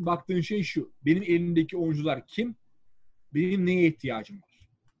bakıyorsun? Baktığın şey şu. Benim elimdeki oyuncular kim? Benim neye ihtiyacım var?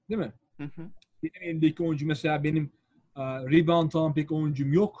 Değil mi? Benim elimdeki oyuncu mesela benim rebound alan pek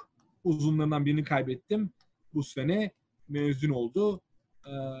oyuncum yok. Uzunlarından birini kaybettim. Bu sene mezun oldu.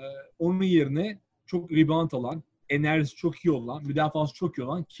 Onun yerine çok rebound alan, enerjisi çok iyi olan, müdafası çok iyi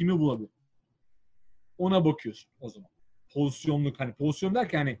olan kimi bulabilir? Ona bakıyorsun o zaman. Pozisyonluk hani pozisyon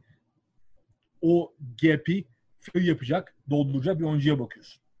derken hani o gap'i fill yapacak, dolduracak bir oyuncuya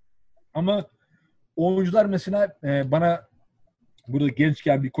bakıyorsun. Ama oyuncular mesela bana burada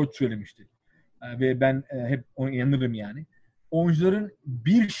gençken bir koç söylemişti. Ve ben hep ona inanırım yani. Oyuncuların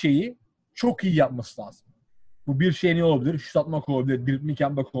bir şeyi çok iyi yapması lazım. Bu bir şey ne olabilir? Şut atmak olabilir, dribling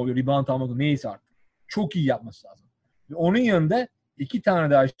yapmak olabilir, rebound almak olabilir, neyse artık. Çok iyi yapması lazım. Ve onun yanında 2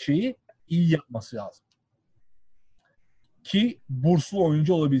 tane daha şeyi iyi yapması lazım. Ki burslu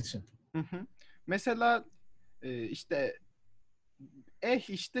oyuncu olabilsin. Mesela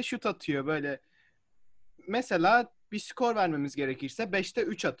işte şut atıyor böyle. Mesela bir skor vermemiz gerekirse 5'te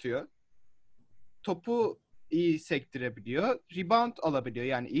 3 atıyor. Topu iyi sektirebiliyor. Rebound alabiliyor.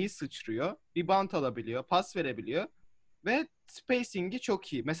 Yani iyi sıçrıyor. Rebound alabiliyor. Pas verebiliyor. Ve spacing'i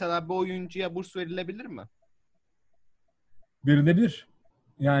çok iyi. Mesela bu oyuncuya burs verilebilir mi? Verilebilir.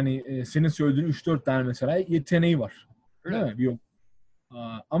 Yani senin söylediğin 3-4 tane mesela yeteneği var. Öyle. Değil mi? Yok.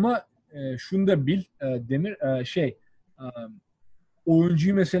 Ama şunu da bil Demir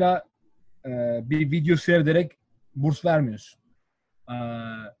oyuncuyu mesela bir video seyrederek burs vermiyorsun.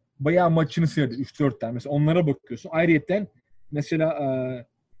 Bayağı maçını seyredin 3-4 tane. Mesela onlara bakıyorsun. Ayrıyeten mesela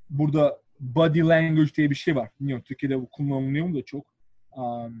burada body language diye bir şey var. Bilmiyorum Türkiye'de bu kullanılıyor mu da çok.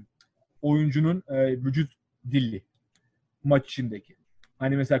 Oyuncunun vücut dili maç içindeki.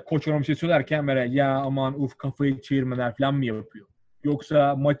 Hani mesela koç ona bir şey söylerken böyle ya aman uf kafayı çevirmeler falan mı yapıyor?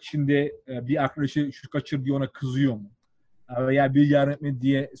 Yoksa maç içinde bir arkadaşı şut kaçır diye ona kızıyor mu? Veya bir yardım etmedi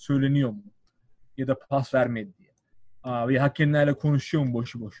diye söyleniyor mu? Ya da pas vermedi diye. Veya hakemlerle konuşuyor mu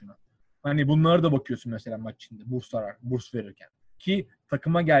boşu boşuna? Hani bunlara da bakıyorsun mesela maç içinde burs verirken. Ki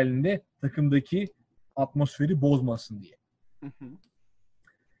takıma geldiğinde takımdaki atmosferi bozmasın diye.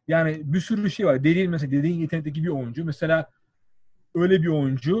 Yani bir sürü şey var. Dediğin yetenekteki bir oyuncu. Mesela öyle bir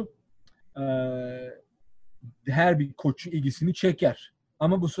oyuncu her bir koçun ilgisini çeker.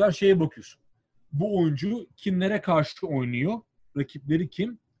 Ama bu sefer şeye bakıyorsun. Bu oyuncu kimlere karşı oynuyor? Rakipleri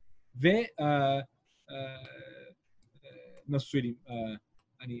kim? Ve nasıl söyleyeyim?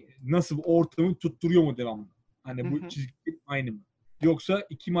 Hani nasıl ortamı tutturuyor mu devamlı? Hani bu çizgi aynı mı? Yoksa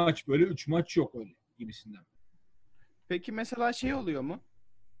 2 maç böyle 3 maç yok öyle gibisinden. Peki mesela şey oluyor mu?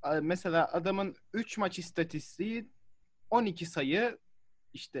 Mesela adamın 3 maç istatistiği 12 sayı,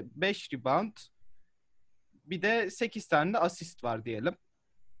 işte 5 rebound, bir de 8 tane de asist var diyelim.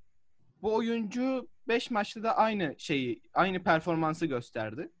 Bu oyuncu 5 maçta da aynı performansı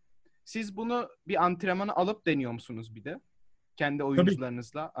gösterdi. Siz bunu bir antrenmana alıp deniyor musunuz bir de? Kendi Tabii.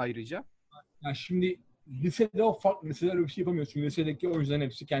 oyuncularınızla ayrıca. Yani şimdi lisede o fark, liseler öyle bir şey yapamıyorsun. Çünkü lisedeki oyuncuların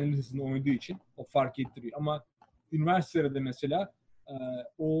hepsi kendi lisesinde oynadığı için o fark ettiriyor. Ama üniversitede mesela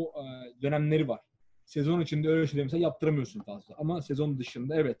o dönemleri var. Sezon içinde öyle şeyler mesela yaptıramıyorsun fazla. Ama sezon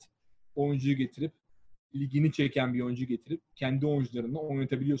dışında evet oyuncuyu getirip ilgini çeken bir oyuncu getirip kendi oyuncularınla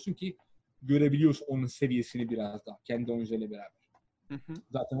oynatabiliyorsun ki görebiliyorsun onun seviyesini biraz daha kendi oyuncularıyla beraber.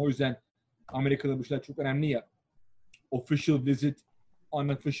 Zaten o yüzden Amerika'da bu şeyler çok önemli ya. Official visit,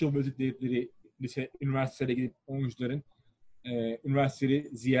 unofficial visit dedikleri üniversitelere gidip oyuncuların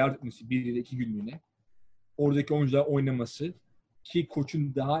üniversiteleri ziyaret etmesi 1 ya da 2 günlüğüne. Oradaki oyuncular oynaması ki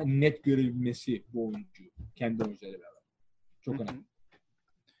koçun daha net görebilmesi bu oyuncuyu kendi oyuncularıyla beraber. Çok önemli.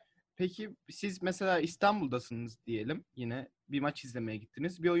 Peki siz mesela İstanbul'dasınız diyelim. Yine bir maç izlemeye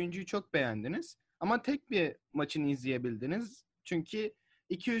gittiniz. Bir oyuncuyu çok beğendiniz. Ama tek bir maçını izleyebildiniz. Çünkü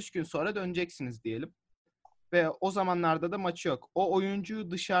 2-3 gün sonra döneceksiniz diyelim. Ve o zamanlarda da maçı yok. O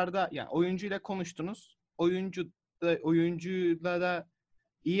oyuncuyu dışarıda, yani oyuncuyla konuştunuz. Oyuncuyla da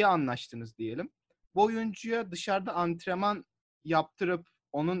iyi anlaştınız diyelim. Bu oyuncuya dışarıda antrenman yaptırıp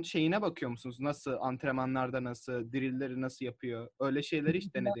onun şeyine bakıyor musunuz? Nasıl antrenmanlarda, nasıl drillleri nasıl yapıyor? Öyle şeyleri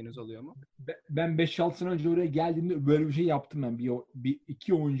hiç denediğiniz oluyor mu? Ben 5-6 sene önce oraya geldiğimde böyle bir şey yaptım ben.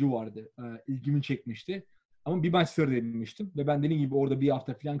 İki oyuncu vardı. İlgimi çekmişti. Ama bir maç seyredebilmiştim. Ve ben dediğim gibi orada bir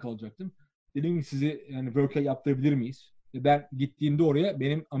hafta falan kalacaktım. Dedim ki sizi yani workout yaptırabilir miyiz? Ve ben gittiğimde oraya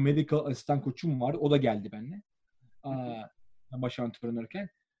benim Amerika asistan koçum vardı. O da geldi benimle. Baş antrenörken.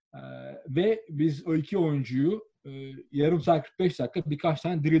 Ve biz o iki oyuncuyu yarım saat 45 dakika birkaç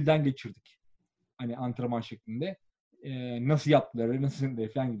tane drill'den geçirdik. Hani antrenman şeklinde. Nasıl yaptılar, nasıl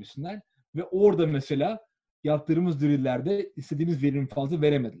falan gibisinden. Ve orada mesela yaptığımız drill'lerde istediğimiz verimi fazla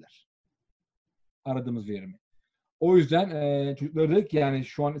veremediler. Aradığımız verimi. O yüzden çocuklara dedik ki yani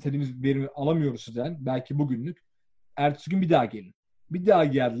şu an istediğimiz verimi alamıyoruz sizden. Belki bugünlük. Ertesi gün bir daha gelin. Bir daha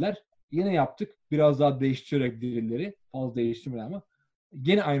geldiler. Yine yaptık. Biraz daha değiştirerek drill'leri. Fazla değiştirmeden ama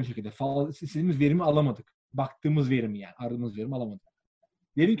gene aynı şekilde fazla istediğimiz verimi alamadık. Baktığımız verimi yani. Aradığımız verimi alamadık.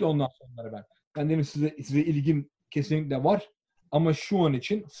 Dedim ki ondan sonra ben dedim size ilgim kesinlikle var ama şu an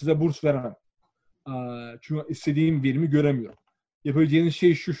için size burs veremem. Çünkü istediğim verimi göremiyorum. Yapabileceğiniz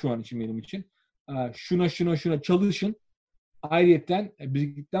şey şu an için benim için. Şuna çalışın. Ayrıyeten biz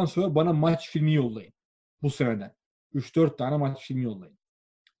gittikten sonra bana maç filmi yollayın. Bu seneden. 3-4 tane maç filmi yollayın.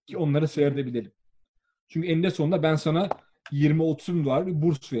 Ki onları seyredebilelim. Çünkü eninde sonunda ben sana 20-30 bin dolar bir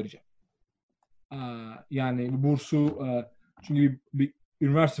burs vereceğim. Yani bursu çünkü bir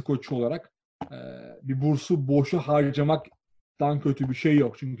üniversite koçu olarak bir bursu boşa harcamaktan kötü bir şey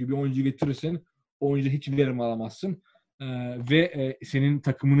yok. Çünkü bir oyuncu getirirsin, oyuncu hiç verim alamazsın ve senin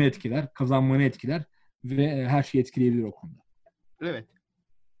takımını etkiler, kazanmanı etkiler ve her şeyi etkileyebilir o konuda. Evet.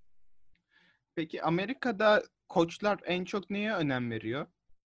 Peki Amerika'da koçlar en çok neye önem veriyor?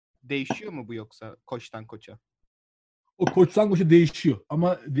 Değişiyor mu bu yoksa koçtan koça? O koçtan koça değişiyor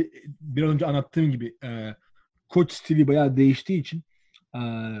ama biraz önce anlattığım gibi koç stili bayağı değiştiği için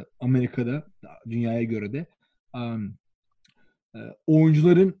Amerika'da dünyaya göre de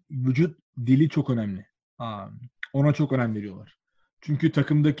oyuncuların vücut dili çok önemli. Ona çok önem veriyorlar. Çünkü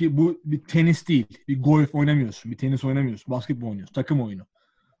takımdaki bu bir tenis değil. Bir golf oynamıyorsun. Bir tenis oynamıyorsun. Basketbol oynuyorsun. Takım oyunu.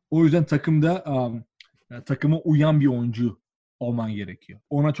 O yüzden takımda takıma uyan bir oyuncu olman gerekiyor.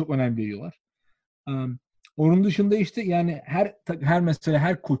 Ona çok önem veriyorlar. Onun dışında işte yani her mesela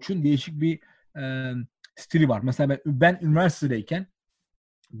her koçun değişik bir stili var. Mesela ben üniversitedeyken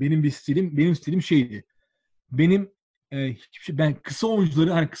benim stilim şeydi. Benim ben kısa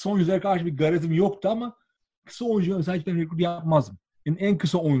oyuncuları hani kısa oyunculara karşı bir garazım yoktu ama kısa oyunculara mesela hiç ben rekord yapmazdım. Benim en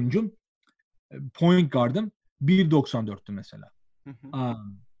kısa oyuncum point guard'ım 1.94'tü mesela. Hı hı. Aa,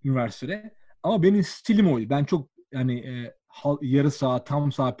 üniversitede. Ama benim stilim oydu. Ben çok yani yarı saha,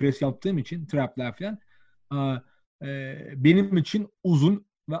 tam saha pres yaptığım için trapler falan benim için uzun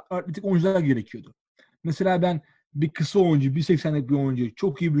ve atletik oyuncular gerekiyordu. Mesela ben bir kısa oyuncu, 1.80'lik bir oyuncu,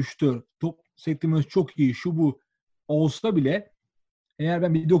 çok iyi bir şutör, top sektirmesi çok iyi, şu bu olsa bile eğer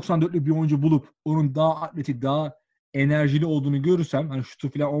ben bir 94'lük bir oyuncu bulup onun daha atletik, daha enerjili olduğunu görürsem, hani şutu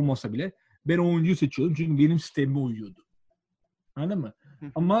falan olmasa bile ben o oyuncuyu seçiyordum çünkü benim sistemime uyuyordu. Anladın mı? Hı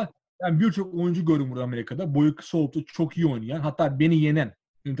hı. Ama ben birçok oyuncu gördüm burada Amerika'da. Boyu kısa olup çok iyi oynayan. Hatta beni yenen,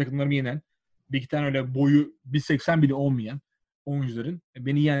 benim takımlarımı yenen, bir iki tane öyle boyu 1.80 bile olmayan oyuncuların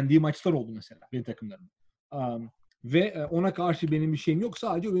beni yendiği maçlar oldu mesela benim takımlarım. Ve ona karşı benim bir şeyim yok.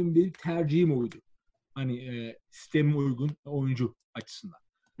 Sadece benim tercihim oydu. Hani sisteme uygun oyuncu açısından.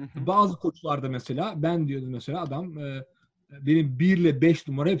 Hı hı. Bazı koçlarda mesela ben diyordum mesela adam benim 1 ile 5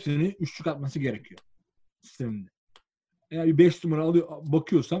 numara hepsini üçlük atması gerekiyor sisteminde. Eğer bir 5 numara alıyor,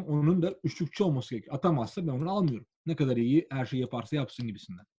 bakıyorsam onun da üçlükçü olması gerekiyor. Atamazsa ben onu almıyorum. Ne kadar iyi her şeyi yaparsa yapsın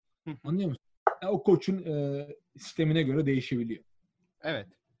gibisinden. Hı hı. Anlıyor musun? Yani o koçun sistemine göre değişebiliyor. Evet.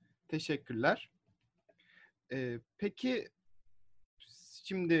 Teşekkürler. Peki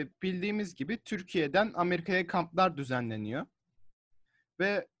şimdi bildiğimiz gibi Türkiye'den Amerika'ya kamplar düzenleniyor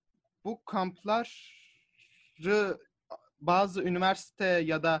ve bu kampları bazı üniversite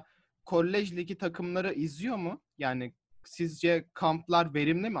ya da kolej ligi takımları izliyor mu? Yani sizce kamplar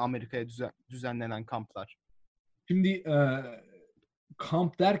verimli mi, Amerika'ya düzenlenen kamplar? Şimdi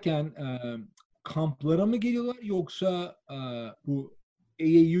kamp derken kamplara mı geliyorlar yoksa bu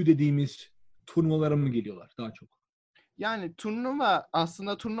AAU dediğimiz turnuvalara mı geliyorlar daha çok? Yani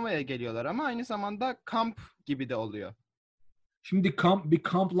aslında turnuvaya geliyorlar ama aynı zamanda kamp gibi de oluyor. Şimdi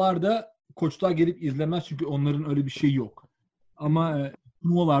kamplarda koçlar gelip izlemez çünkü onların öyle bir şey yok. Hı hı. Ama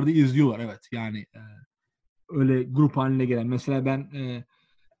turnuvalarda izliyorlar evet. Yani öyle grup haline gelen. Mesela ben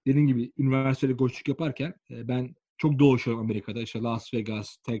dediğim gibi üniversitede koçluk yaparken ben çok dolaşıyorum Amerika'da. İşte Las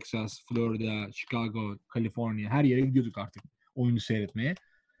Vegas, Texas, Florida, Chicago, Kaliforniya her yere gidiyorduk artık oyunu seyretmeye.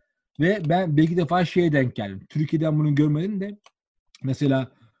 Ve ben bir iki defa şeye denk geldim. Türkiye'den bunu görmedim de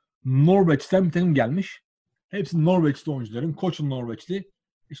mesela Norveç'ten bir takım gelmiş. Hepsi Norveçli oyuncuların. Koçun Norveçli.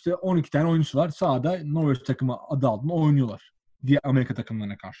 İşte 12 tane oyuncusu var. Sahada Norveç takımı adı altında oynuyorlar. Diye Amerika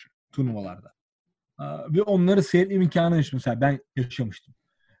takımlarına karşı Hı hı. turnuvalarda. Ve onları seyretme imkanı mesela ben yaşamıştım.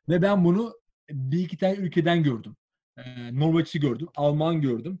 Ve ben bunu bir iki tane ülkeden gördüm. Norveç'i gördüm, Alman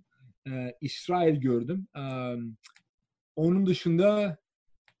gördüm, İsrail gördüm. Onun dışında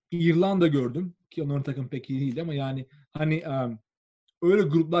İrlanda gördüm ki onların takım pek iyi değildi ama yani hani öyle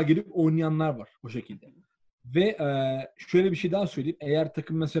gruplar gelip oynayanlar var o şekilde. Ve şöyle bir şey daha söyleyeyim. Eğer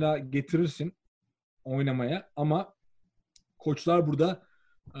takım mesela getirirsin oynamaya ama koçlar burada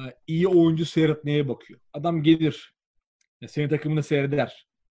iyi oyuncu seyretmeye bakıyor. Adam gelir, senin takımını seyreder.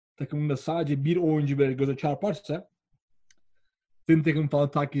 Takımında sadece bir oyuncu böyle göze çarparsa senin takımın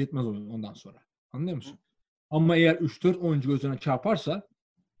falan takip etmez ondan sonra. Anlıyor musun? Ama eğer 3-4 oyuncu gözüne çarparsa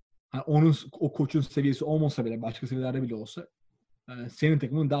o koçun seviyesi olmasa bile başka seviyelerde bile olsa senin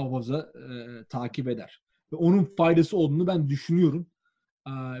takımın daha fazla takip eder. Ve onun faydası olduğunu ben düşünüyorum.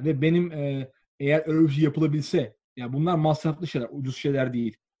 Ve benim eğer öyle bir şey yapılabilse ya bunlar masraflı şeyler, ucuz şeyler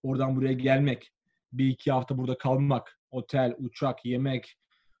değil. Oradan buraya gelmek, bir iki hafta burada kalmak, otel, uçak, yemek,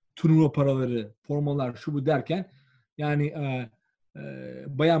 turnuva paraları, formalar, şu bu derken yani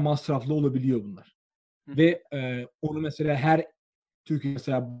bayağı masraflı olabiliyor bunlar. Hı hı. Ve onu mesela Türkiye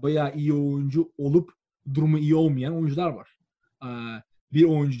mesela bayağı iyi oyuncu olup durumu iyi olmayan oyuncular var. Bir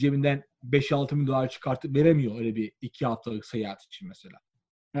oyuncu cebinden 5-6 bin dolar çıkartıp veremiyor öyle bir 2 haftalık seyahat için mesela.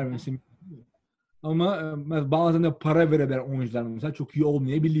 Hı Her hı. mevsim. Ama bazen de para veren oyuncular mesela çok iyi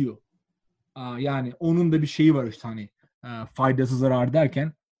olmayabiliyor. Yani onun da bir şeyi var işte hani faydası zarar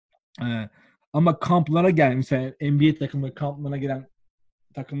derken. Ama kamplara gelen mesela NBA takımı kamplarına gelen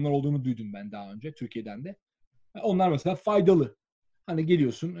takımlar olduğunu duydum ben daha önce Türkiye'den de. Onlar mesela faydalı. Hani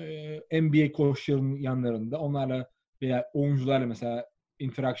geliyorsun NBA koçlarının yanlarında onlarla veya oyuncularla mesela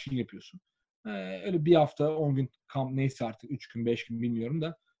interaction yapıyorsun. Öyle bir hafta 10 gün kamp neyse artık 3 gün 5 gün bilmiyorum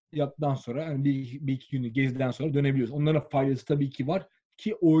da yaptıktan sonra hani bir iki günü geziden sonra dönebiliyorsun. Onların faydası tabii ki var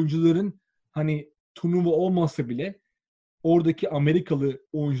ki oyuncuların hani turnuva olmasa bile oradaki Amerikalı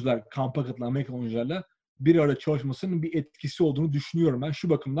oyuncular kampa katılan Amerikalı oyuncularla bir arada çalışmasının bir etkisi olduğunu düşünüyorum ben. Şu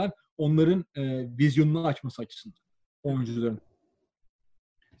bakımdan onların vizyonunu açması açısından oyuncuların.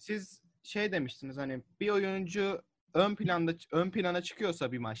 Siz şey demiştiniz, hani bir oyuncu ön plana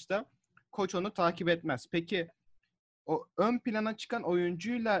çıkıyorsa bir maçta koç onu takip etmez. Peki o ön plana çıkan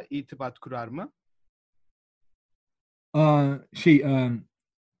oyuncuyla irtibat kurar mı? Şey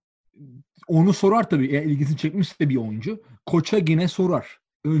onu sorar tabii. Eğer ilgisini çekmişse bir oyuncu. Koça yine sorar.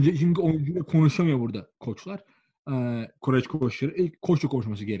 Önce çünkü oyuncuyla konuşamıyor burada koçlar. Koreç koçları. İlk koçla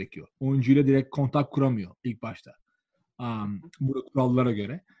konuşması gerekiyor. Oyuncuyla direkt kontak kuramıyor ilk başta. Burada kurallara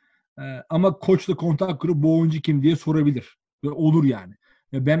göre. Ama koçla kontak kurup bu oyuncu kim diye sorabilir. Ve olur yani.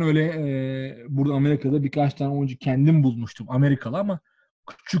 Ve ben öyle burada Amerika'da birkaç tane oyuncu kendim bulmuştum. Amerikalı ama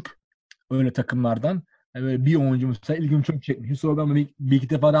küçük öyle takımlardan. Böyle bir oyuncu mesela ilgimi çok çekmiş. Sonra ben bir iki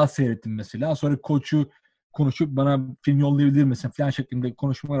defa daha seyrettim mesela. Sonra koçu konuşup bana film yollayabilir mesela falan şeklinde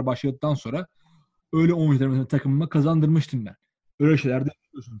konuşmalar başladıktan sonra öyle oyuncuları mesela takımıma kazandırmıştım ben. Öyle şeyler de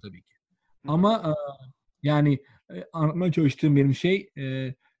yapıyorsun tabii ki. Ama yani anlatmaya çalıştığım benim şey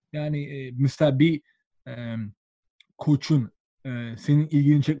yani mesela bir koçun senin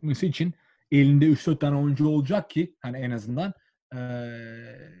ilgini çekmesi için elinde 3-4 tane oyuncu olacak ki hani en azından e,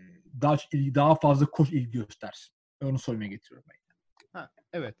 daha fazla koç ilgi göstersin. Onu söylemeye getiriyorum ben. Ha,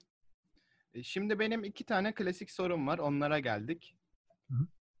 evet. Şimdi benim 2 tane klasik sorum var. Onlara geldik. Hı.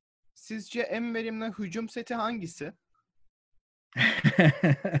 Sizce en verimli hücum seti hangisi?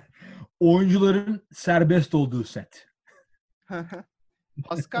 Oyuncuların serbest olduğu set.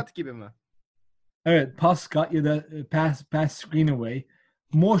 Paskat gibi mi? Evet, pass cut ya da pass screen away.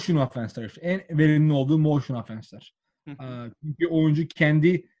 Motion offense'ler işte. En verimli olduğu motion offense'ler. Çünkü oyuncu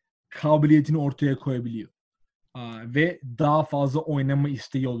kendi kabiliyetini ortaya koyabiliyor. Ve daha fazla oynama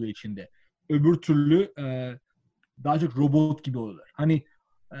isteği oluyor içinde. Öbür türlü daha çok robot gibi oluyorlar. Hani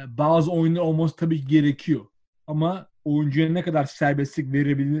bazı oyunlar olması tabii ki gerekiyor. Ama oyuncuya ne kadar serbestlik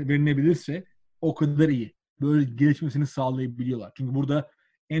verilebilirse o kadar iyi. Böyle gelişmesini sağlayabiliyorlar. Çünkü burada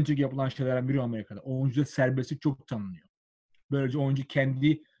en çok yapılan şeylerden biri Amerika'da. Oyuncuda serbestlik çok tanınıyor. Böylece oyuncu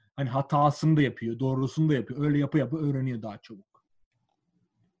kendi hani hatasını da yapıyor, doğrusunu da yapıyor. Öyle yapı öğreniyor daha çabuk.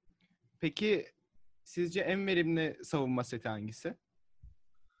 Peki sizce en verimli savunma seti hangisi?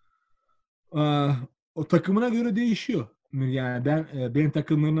 O takımına göre değişiyor. Yani benim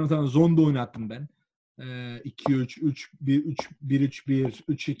takımlarımdan mesela zonda oynattım ben. 2-3, 3-1-3-1,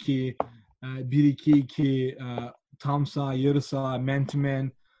 3-2, 1-2-2, tam saha, yarı saha, man to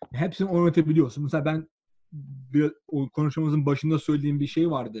man. Hepsini oynatabiliyorsun. Mesela ben konuşmamızın başında söylediğim bir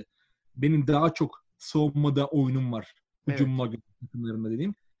şey vardı. Benim daha çok savunmada oyunum var. Evet. Hücumla takımlarımda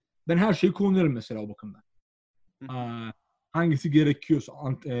dediğim. Ben her şeyi kullanıyorum mesela o bakımdan. Hangisi gerekiyorsa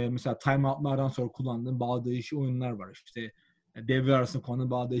mesela timeoutlardan sonra kullandığım bazı değişik oyunlar var. İşte devre arasında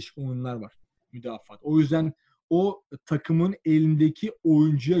kullandığım bazı değişik oyunlar var. Müdafaa. O yüzden o takımın elindeki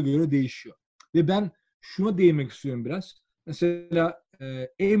oyuncuya göre değişiyor. Ve ben şuna değinmek istiyorum biraz. Mesela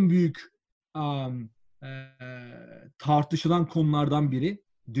en büyük e, tartışılan konulardan biri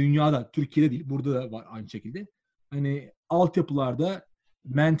dünyada, Türkiye'de değil, burada da var aynı şekilde. Hani altyapılarda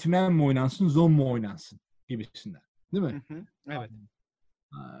man to man mi oynansın, zone mu oynansın gibisinden. Değil mi? Evet.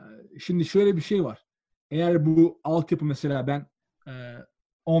 Şimdi şöyle bir şey var. Eğer bu altyapı mesela ben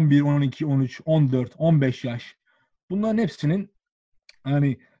 11, 12, 13, 14, 15 yaş bunların hepsinin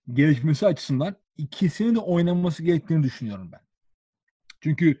hani gelişmesi açısından ikisini de oynanması gerektiğini düşünüyorum ben.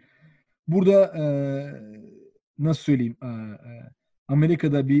 Çünkü burada nasıl söyleyeyim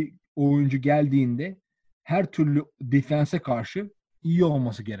Amerika'da bir oyuncu geldiğinde her türlü defense karşı iyi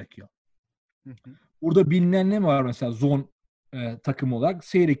olması gerekiyor. Burada bilinen ne var mesela zone takım olarak?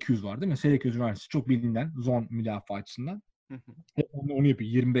 Syracuse var değil mi? Syracuse Üniversitesi çok bilinen zone müdafaa açısından. Hep onu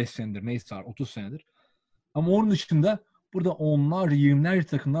yapıyor. 25 senedir neyse 30 senedir. Ama onun dışında burada onlarca, 20'lerce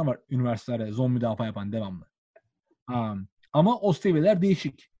takımlar var üniversitelerde zone müdafaa yapan devamlı. Ama o seviyeler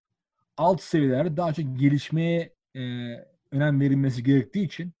değişik. Alt seviyelerde daha çok gelişmeye önem verilmesi gerektiği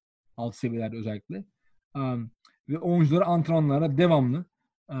için alt seviyelerde özellikle ve oyunculara antrenmanlara devamlı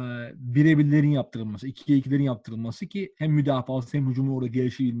birebirlerin yaptırılması, 2'ye 2'lerin yaptırılması ki hem müdafası hem hücumu orada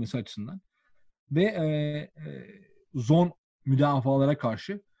gelişebilmesi açısından ve zone müdafalara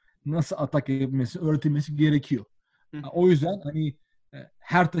karşı nasıl atak yapabilmesi, öğretilmesi gerekiyor. O yüzden hani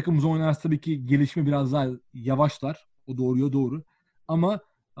her takımımız oynarsa tabii ki gelişme biraz daha yavaşlar. O doğru. Ama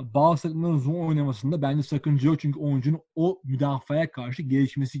bazı takımların zone oynamasında bence sakınca yok. Çünkü oyuncunun o müdafaya karşı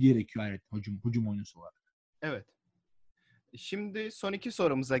gelişmesi gerekiyor evet, hücum oyuncusu olarak. Evet. Şimdi son 2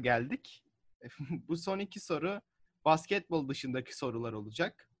 sorumuza geldik. Bu son 2 soru basketbol dışındaki sorular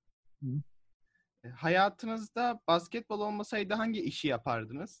olacak. Hı. Hayatınızda basketbol olmasaydı hangi işi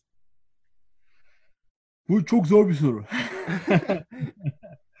yapardınız? Bu çok zor bir soru.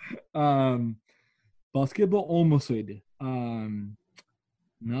 Basketbol olmasaydı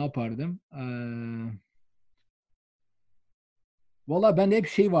ne yapardım? Valla bende hep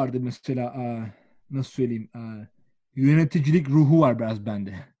şey vardı mesela, nasıl söyleyeyim, yöneticilik ruhu var biraz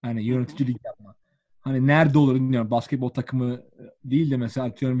bende. Hani Hı hı. yöneticilik yapma. Hani nerede olur bilmiyorum, basketbol takımı değil de mesela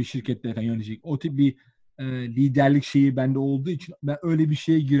atıyorum bir şirkette falan yöneticilik. O tip bir liderlik şeyi bende olduğu için ben öyle bir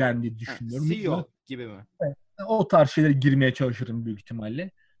şeye girer diye Ha, düşünüyorum. Ne güzel. CEO gibi mi? Evet. O tarz şeylere girmeye çalışırım büyük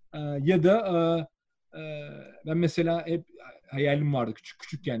ihtimalle. Ya da ben mesela hep hayalim vardı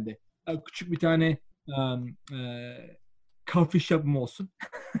küçükken de. Küçük bir tane coffee shop'um olsun.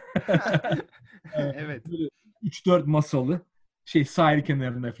 Evet. Böyle 3-4 masalı şey, sahil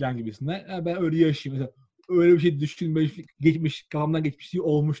kenarında falan gibisinden. Ben öyle yaşayayım mesela. Öyle bir şey düşündüm. Böyle geçmiş, kafamdan geçmişliği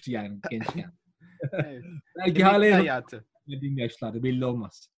olmuştu yani gençken. Evet. Belki hala Emekli yapabilirim hayatı. dediğim yaşlarda, belli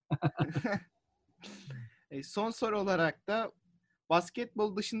olmaz. Son soru olarak da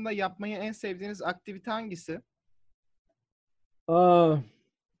basketbol dışında yapmayı en sevdiğiniz aktivite hangisi? Aa,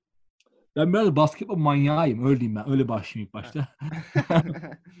 ben biraz basketbol manyağıyım. Öyle diyeyim ben. Öyle başlayayım ilk Ha. başta. Yani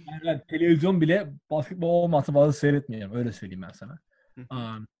ben televizyon bile basketbol olmazsa fazla seyretmiyorum. Öyle söyleyeyim ben sana. Hı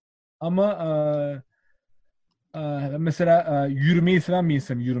hı. Ama mesela yürümeyi seven bir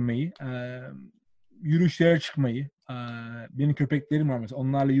insanım, yürümeyi. Yürüyüşlere çıkmayı. Benim köpeklerim var mesela.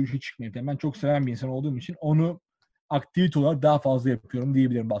 Onlarla yürüyüşe çıkmayı. Ben çok seven bir insan olduğum için onu aktivite olarak daha fazla yapıyorum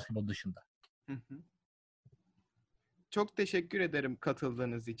diyebilirim basketbol dışında. Hı hı. Çok teşekkür ederim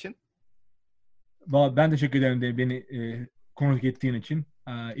katıldığınız için. Ben teşekkür ederim de beni konuk ettiğin için.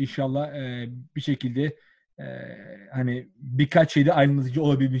 İnşallah bir şekilde e, hani birkaç şeyde aydınlatıcı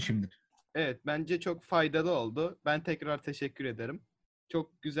olabilmişimdir. Evet, bence çok faydalı oldu. Ben tekrar teşekkür ederim.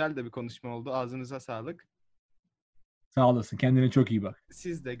 Çok güzel de bir konuşma oldu. Ağzınıza sağlık. Sağ olasın. Kendine çok iyi bak.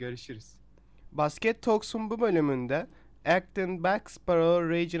 Siz de görüşürüz. Basket Talks'un bu bölümünde Acton Boxborough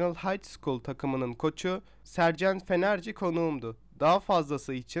Regional High School takımının koçu Sercan FENERCİ konuğumdu. Daha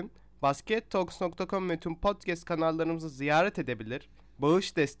fazlası için baskettalks.com ve tüm podcast kanallarımızı ziyaret edebilir,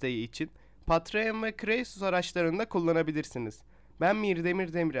 bağış desteği için Patreon ve Kresus araçlarında kullanabilirsiniz. Ben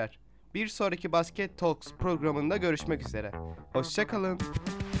Mirdemir Demirer. Bir sonraki Basket Talks programında görüşmek üzere. Hoşça kalın.